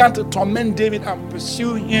Saul began to torment David and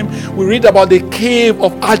pursue him. We read about the cave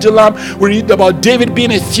of Adullam. We read about David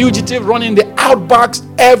being a fugitive, running the outbacks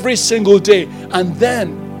every single day. And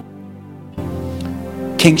then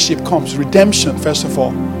kingship comes, redemption. First of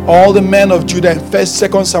all the men of Judah in 2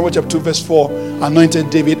 Samuel chapter 2 verse 4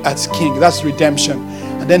 anointed David as king. That's redemption.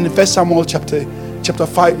 And then in 1 Samuel chapter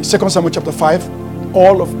 5, 2 Samuel chapter 5,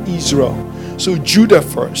 all of Israel. So Judah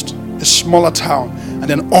first, a smaller town, and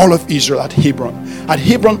then all of Israel at Hebron. At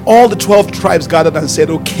Hebron, all the 12 tribes gathered and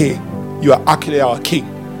said, okay, you are actually our king.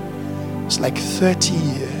 It's like 30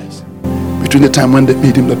 years between the time when they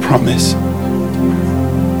made him the promise.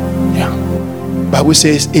 Bible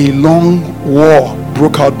says a long war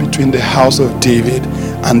broke out between the house of David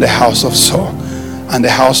and the house of Saul. And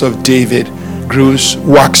the house of David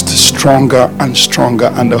waxed stronger and stronger,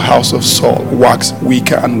 and the house of Saul waxed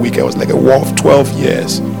weaker and weaker. It was like a war of 12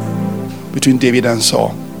 years between David and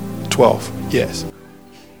Saul. 12 years.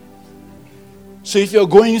 So if you're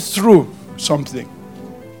going through something,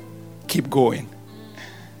 keep going.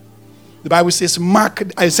 The Bible says,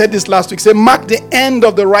 I said this last week, say, mark the end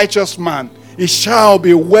of the righteous man. It shall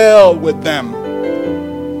be well with them.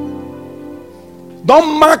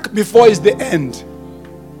 Don't mark before it's the end.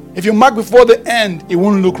 If you mark before the end, it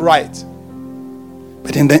won't look right.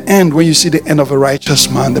 But in the end, when you see the end of a righteous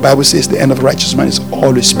man, the Bible says the end of a righteous man is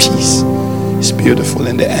always peace. It's beautiful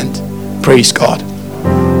in the end. Praise God.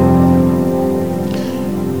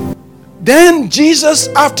 Then Jesus,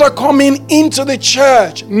 after coming into the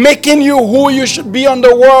church, making you who you should be on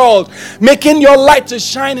the world, making your light to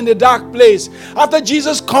shine in the dark place, after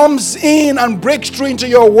Jesus comes in and breaks through into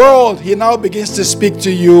your world, he now begins to speak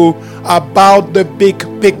to you about the big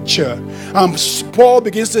picture. Paul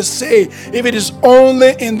begins to say, if it is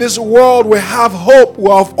only in this world we have hope, we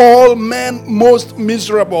are of all men most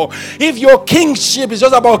miserable. If your kingship is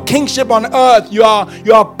just about kingship on earth, you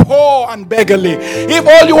are poor and beggarly. If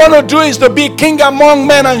all you want to do is to be king among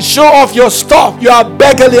men and show off your stuff, you are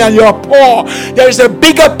beggarly and you are poor. There is a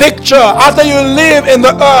bigger picture. After you live in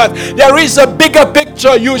the earth, there is a bigger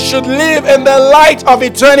picture. You should live in the light of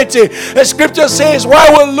eternity. The scripture says, why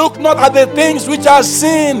we look not at the things which are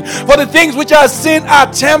seen, for the things which are seen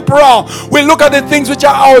are temporal. We look at the things which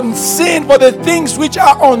are unseen, for the things which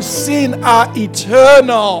are unseen are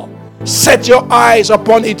eternal. Set your eyes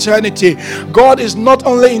upon eternity. God is not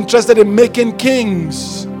only interested in making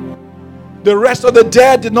kings. The rest of the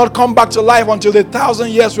dead did not come back to life until the 1,000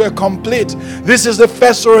 years were complete. This is the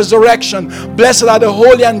first resurrection. Blessed are the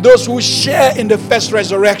holy and those who share in the first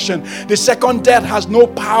resurrection. The second death has no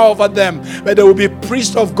power over them, but they will be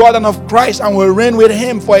priests of God and of Christ and will reign with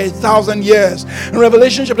him for 1,000 years. In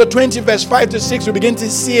Revelation chapter 20 verse 5 to 6, we begin to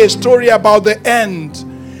see a story about the end.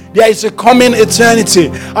 There is a coming eternity.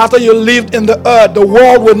 After you lived in the earth, the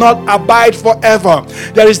world will not abide forever.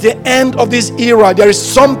 There is the end of this era. There is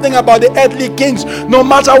something about the earthly kings. No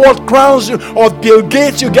matter what crowns or Bill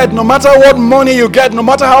Gates you get, no matter what money you get, no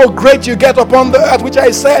matter how great you get upon the earth, which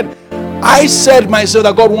I said myself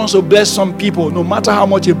that God wants to bless some people. No matter how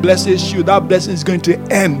much He blesses you, that blessing is going to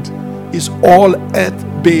end. It's all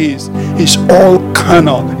earth-based. It's all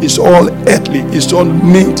carnal. It's all earthly. It's all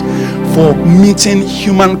made for meeting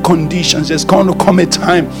human conditions. There's going to come a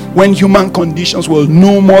time when human conditions will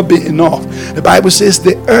no more be enough. The Bible says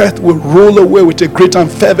the earth will roll away with a great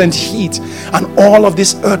and fervent heat, and all of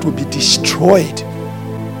this earth will be destroyed.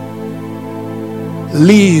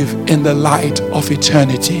 Live in the light of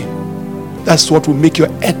eternity. That's what will make your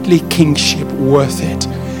earthly kingship worth it.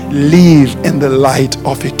 Live in the light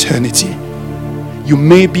of eternity. You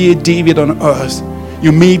may be a David on earth.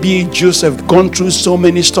 You may be a Joseph, gone through so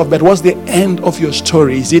many stuff, but what's the end of your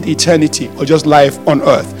story? Is it eternity or just life on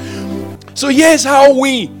earth? So here's how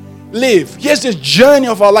we live. Here's the journey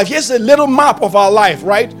of our life. Here's a little map of our life,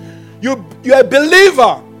 right? You're a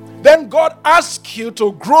believer. Then God asks you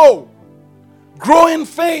to grow. Grow in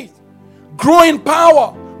faith. Grow in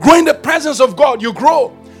power. Grow in the presence of God. You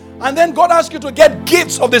grow. And then God asks you to get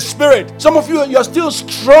gifts of the Spirit. Some of you are still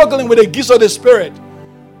struggling with the gifts of the Spirit.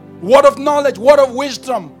 Word of knowledge, word of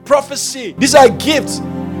wisdom, prophecy. These are gifts.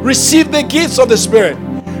 Receive the gifts of the Spirit.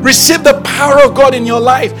 Receive the power of God in your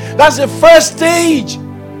life. That's the first stage.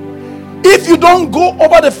 If you don't go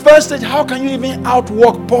over the first stage, how can you even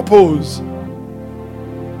outwork purpose?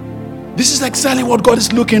 This is exactly what God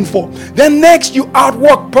is looking for. Then next, you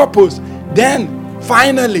outwork purpose. Then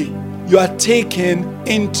finally, you are taken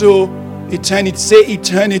into eternity. Say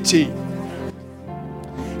eternity.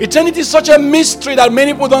 Eternity is such a mystery that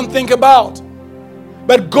many people don't think about.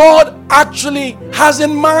 But God actually has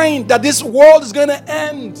in mind that this world is going to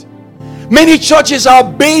end. Many churches are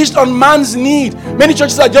based on man's need. Many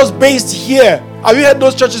churches are just based here. Have you heard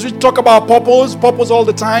those churches which talk about purpose all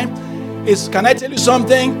the time? Can I tell you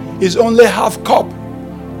something? It's only half cup.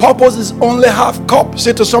 Purpose is only half cup.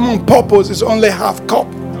 Say to someone, purpose is only half cup.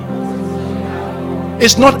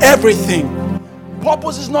 It's not everything.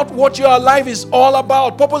 Purpose is not what your life is all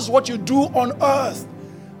about. Purpose is what you do on earth.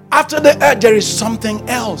 After the earth, there is something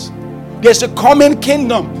else. There's a coming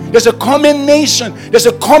kingdom. There's a coming nation. There's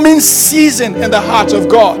a coming season in the heart of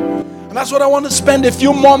God. And that's what I want to spend a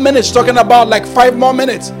few more minutes talking about, like 5 more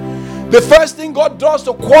minutes. The first thing God does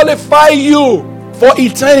to qualify you for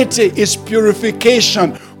eternity is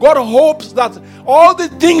purification. God hopes that all the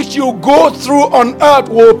things you go through on earth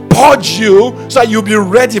will purge you so that you'll be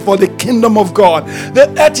ready for the kingdom of God. The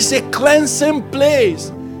earth is a cleansing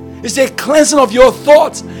place. It's a cleansing of your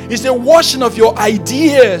thoughts. It's a washing of your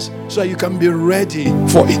ideas so that you can be ready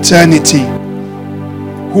for eternity.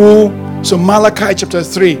 So Malachi chapter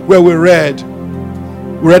 3, where we read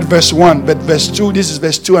verse 1, but verse 2, this is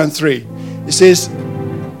verse 2 and 3. It says,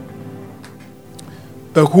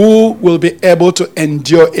 but who will be able to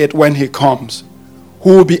endure it when he comes?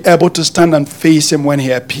 Who will be able to stand and face him when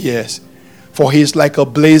he appears? For he is like a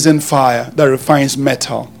blazing fire that refines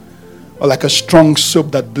metal, or like a strong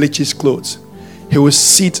soap that bleaches clothes. He will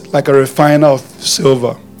sit like a refiner of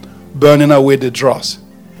silver, burning away the dross.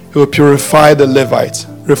 He will purify the Levites,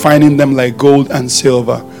 refining them like gold and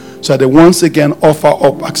silver, so that they once again offer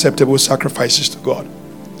up acceptable sacrifices to God.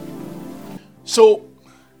 So,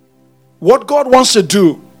 what God wants to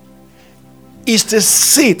do is to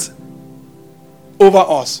sit over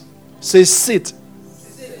us. Say sit.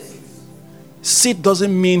 Sit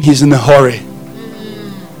doesn't mean he's in a hurry.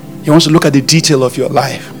 He wants to look at the detail of your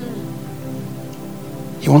life.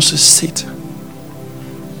 He wants to sit.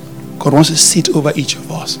 God wants to sit over each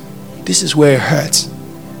of us. This is where it hurts.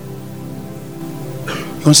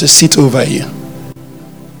 He wants to sit over you.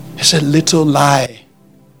 It's a little lie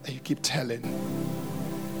that you keep telling.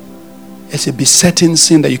 It's a besetting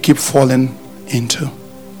sin that you keep falling into.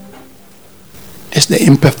 It's the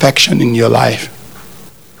imperfection in your life.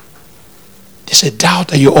 It's a doubt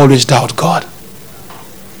that you always doubt God.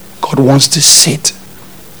 God wants to sit.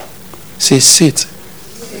 Say sit.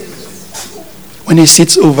 When he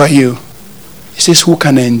sits over you, he says, who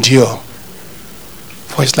can endure?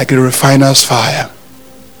 For it's like a refiner's fire.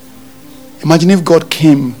 Imagine if God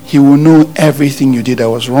came, he will know everything you did that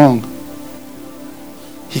was wrong.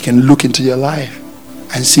 He can look into your life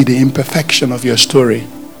and see the imperfection of your story.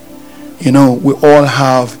 You know, we all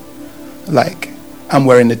have, like, I'm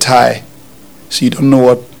wearing a tie, so you don't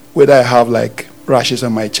know whether I have like rashes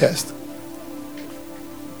on my chest.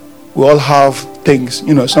 We all have things,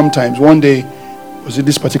 you know, sometimes. One day, was it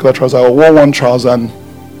this particular trouser? I wore one trouser and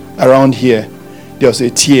around here. there was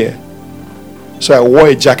a tear. So I wore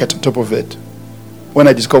a jacket on top of it. When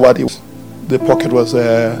I discovered the pocket was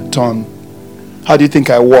torn. How do you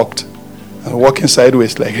think I walked? I was walking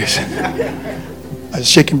sideways like this. I was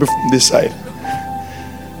shaking from this side.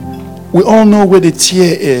 We all know where the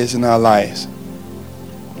tear is in our lives.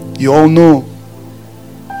 You all know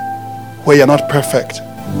where you're not perfect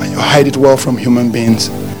and you hide it well from human beings.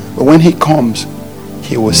 But when he comes,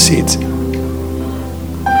 he will sit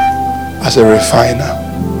as a refiner.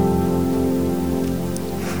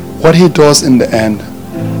 What he does in the end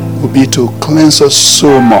will be to cleanse us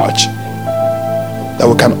so much that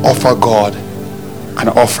we can offer God an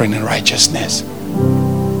offering in righteousness.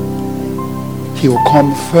 He will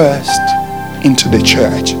come first into the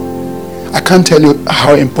church. I can't tell you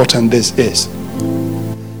how important this is.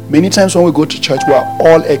 Many times when we go to church, we are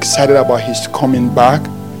all excited about his coming back,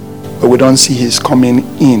 but we don't see his coming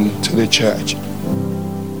in to the church.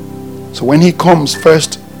 So when he comes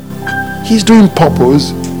first, he's doing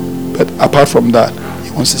purpose, but apart from that,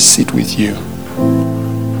 he wants to sit with you.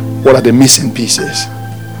 What are the missing pieces?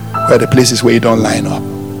 Where are the places where you don't line up?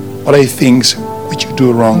 What are the things which you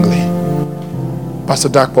do wrongly? Pastor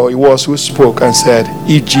Dakpo, he was who spoke and said,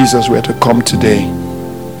 if Jesus were to come today,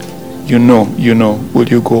 you know, will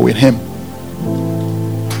you go with him?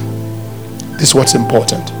 This is what's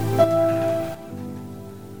important.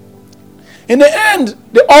 In the end,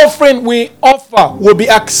 the offering we offer will be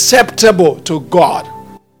acceptable to God.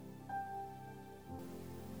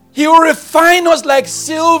 He will refine us like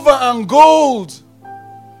silver and gold.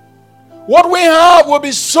 What we have will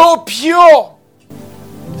be so pure.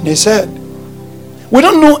 And he said, we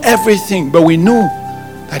don't know everything, but we know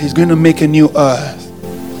that he's going to make a new earth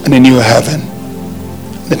and a new heaven.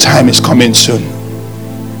 The time is coming soon.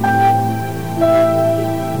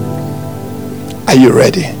 Are you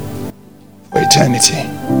ready for eternity?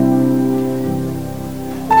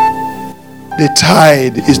 The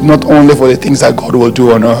tithe is not only for the things that God will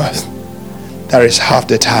do on earth. That is half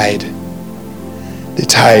the tithe. The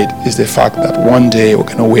tithe is the fact that one day we're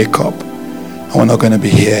going to wake up and we're not going to be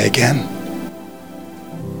here again.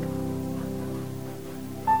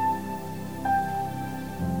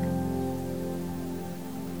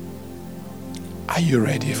 Are you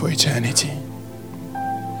ready for eternity?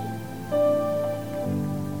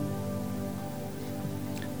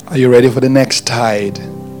 Are you ready for the next tide?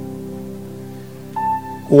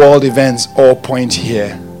 World events all point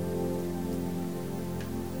here.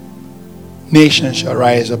 Nation shall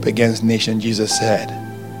rise up against nation, Jesus said.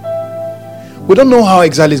 We don't know how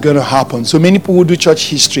exactly it's going to happen. So many people who do church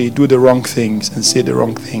history do the wrong things and say the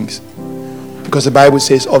wrong things. Because the Bible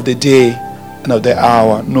says, of the day and of the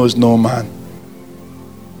hour knows no man.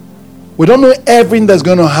 We don't know everything that's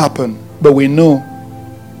going to happen, but we know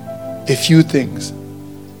a few things.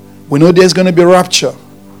 We know there's going to be rapture.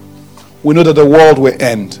 We know that the world will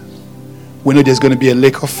end. We know there's going to be a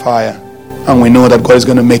lake of fire. And we know that God is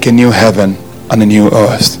going to make a new heaven and a new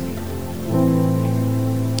earth.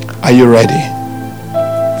 Are you ready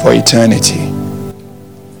for eternity?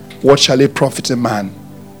 What shall it profit a man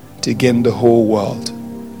to gain the whole world?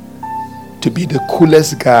 To be the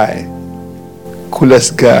coolest guy,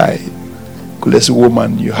 coolest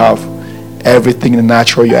woman. You have everything in the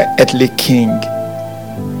natural. You're an earthly king.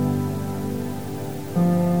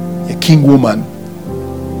 You're a king woman.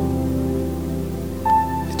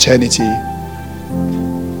 Eternity,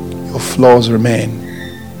 your flaws remain.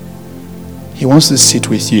 He wants to sit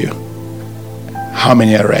with you. How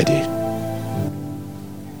many are ready?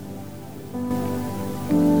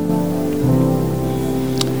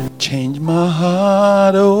 Change my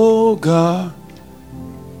heart, oh God.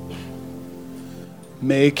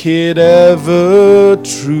 Make it ever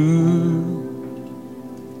true.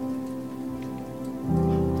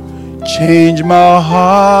 Change my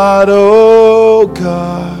heart, oh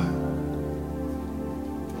God.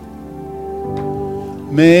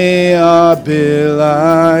 May I be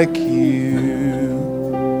like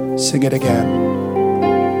you. Sing it again.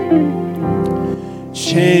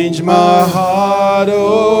 Change my heart,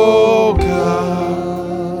 oh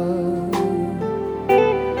God.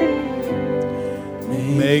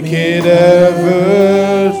 Make it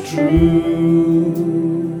ever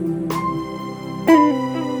true.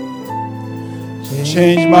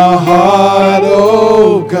 Change my heart,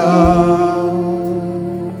 oh God.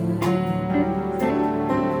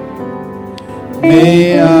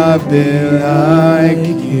 May I be like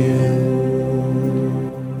you.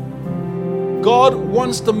 God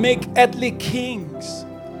wants to make earthly kings.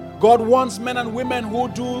 God wants men and women who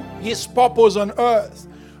do his purpose on earth.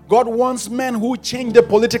 God wants men who change the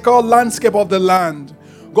political landscape of the land.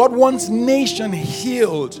 God wants nation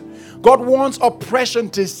healed. God wants oppression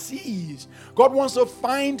to cease. God wants to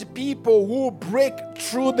find people who break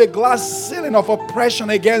through the glass ceiling of oppression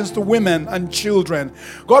against women and children.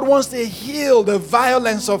 God wants to heal the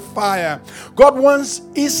violence of fire. God wants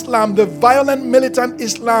Islam, the violent militant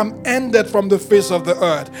Islam, ended from the face of the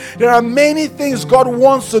earth. There are many things God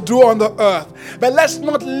wants to do on the earth, but let's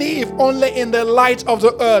not live only in the light of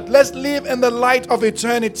the earth. Let's live in the light of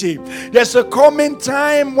eternity. There's a coming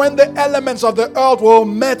time when the elements of the earth will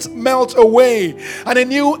melt away, and a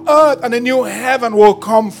new earth and a new heaven will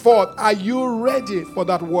come forth. Are you ready for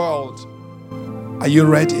that world? Are you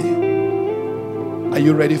ready? Are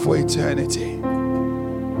you ready for eternity?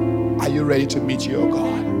 Are you ready to meet your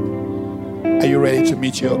God? Are you ready to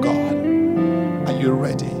meet your God? Are you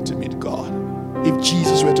ready to meet God? If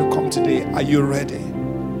Jesus were to come today, are you ready?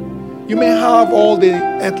 You may have all the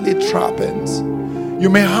earthly trappings. You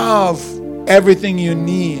may have everything you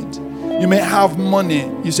need. You may have money.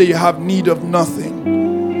 You say you have need of nothing.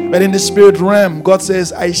 But in the spirit realm, God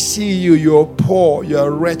says, I see you. You're poor.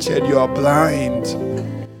 You're wretched. You're blind.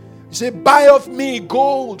 You say, buy of me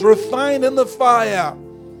gold refined in the fire,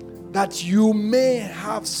 that you may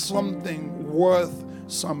have something worth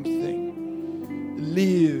something.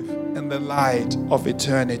 Live in the light of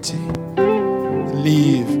eternity.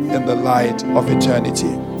 Live in the light of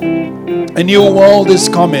eternity. A new world is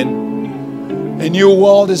coming. A new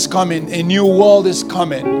world is coming. A new world is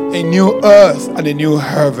coming. A new earth and a new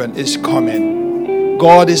heaven is coming.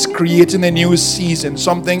 God is creating a new season.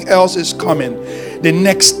 Something else is coming. The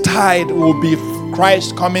next tide will be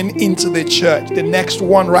Christ coming into the church. The next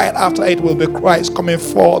one right after it will be Christ coming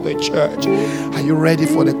for the church. Are you ready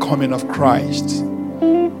for the coming of Christ?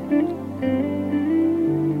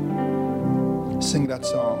 Sing that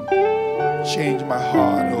song. Change my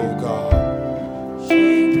heart, oh God.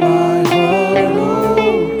 Change my heart,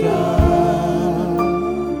 oh God.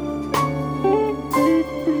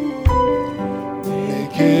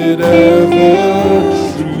 Make it ever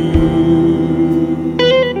true.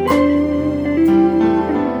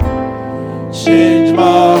 Change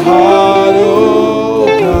my heart, oh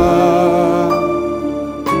God.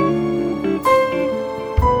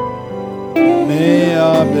 May I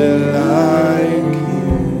be like you.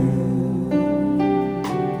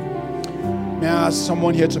 May I ask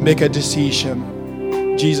someone here to make a decision?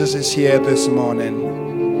 Jesus is here this morning.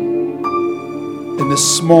 In the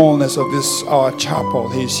smallness of this our chapel,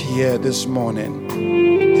 He's here this morning.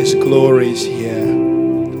 His glory is here.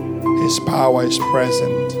 His power is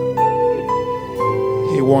present.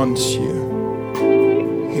 He wants you.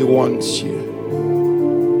 He wants you.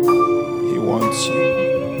 He wants you.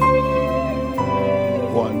 He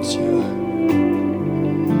wants you.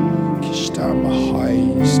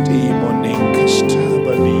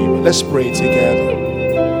 Let's pray together.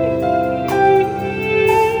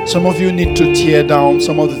 Some of you need to tear down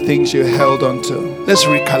some of the things you held on to. Let's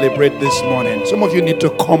recalibrate this morning. Some of you need to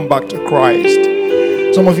come back to Christ.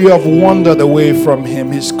 Some of you have wandered away from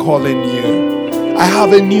Him. He's calling you. I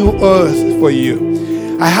have a new earth for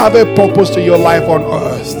you. I have a purpose to your life on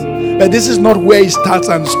earth. But this is not where it starts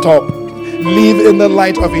and stops. Live in the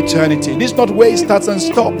light of eternity. This is not where it starts and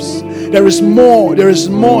stops. There is more. There is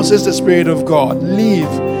more, says the Spirit of God.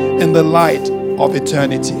 Live in the light of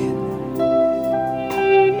eternity.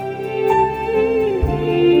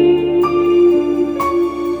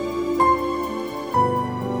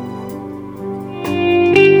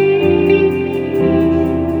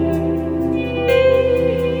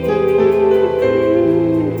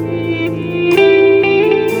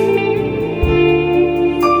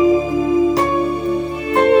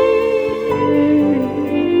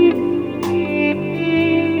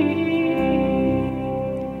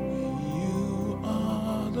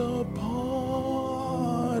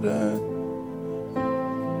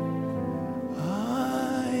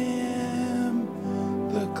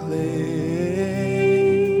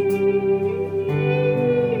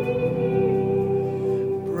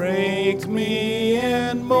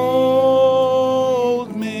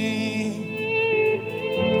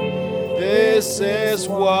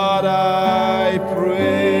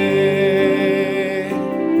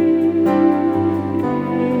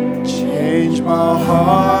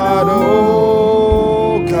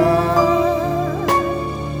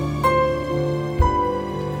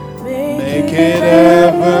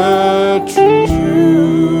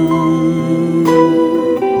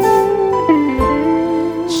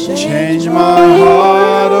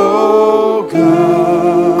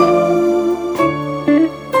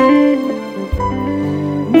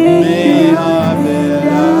 May I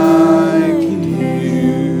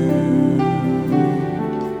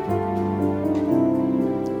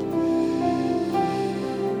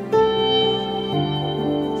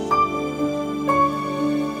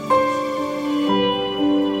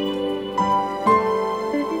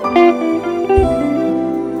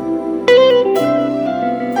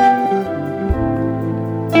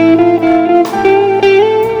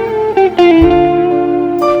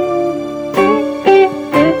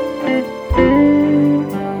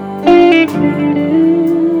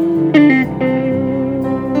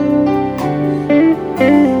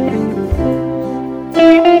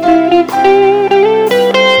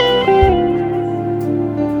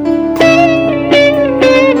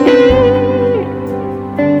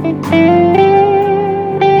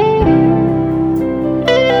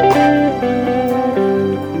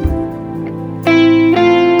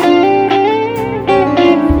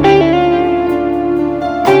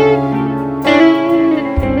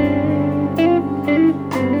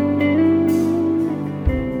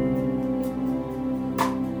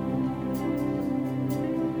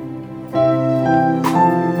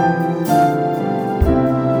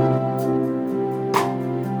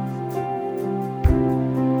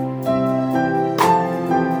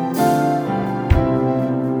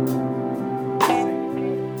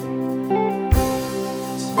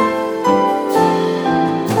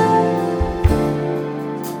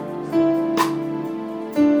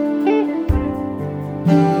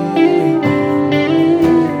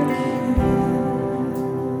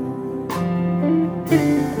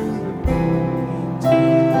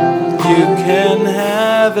You can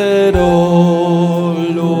have it all,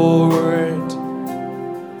 Lord.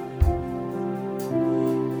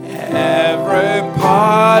 Every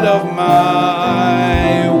part of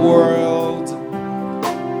my world.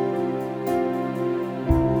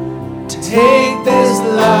 Take this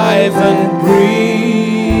life and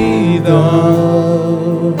breathe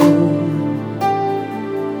on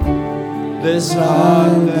this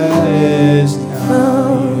heart that is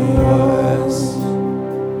now yours.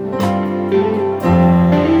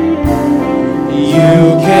 You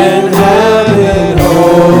can have it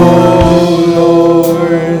all,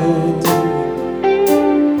 Lord.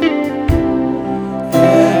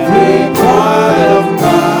 Every part of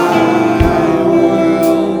my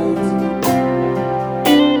world.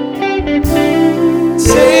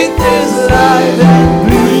 Take this life and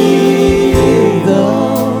breathe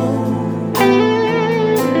on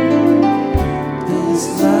this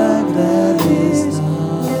life that is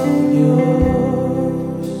now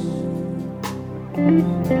yours.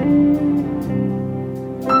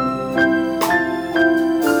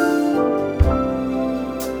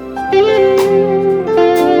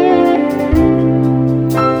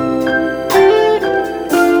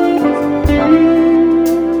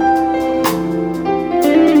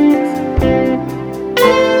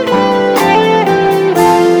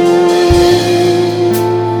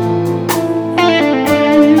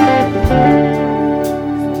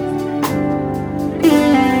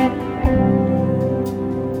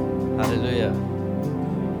 Hallelujah.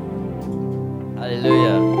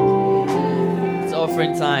 Hallelujah. It's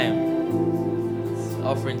offering time. It's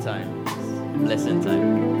offering time. It's blessing time.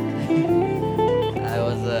 I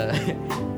was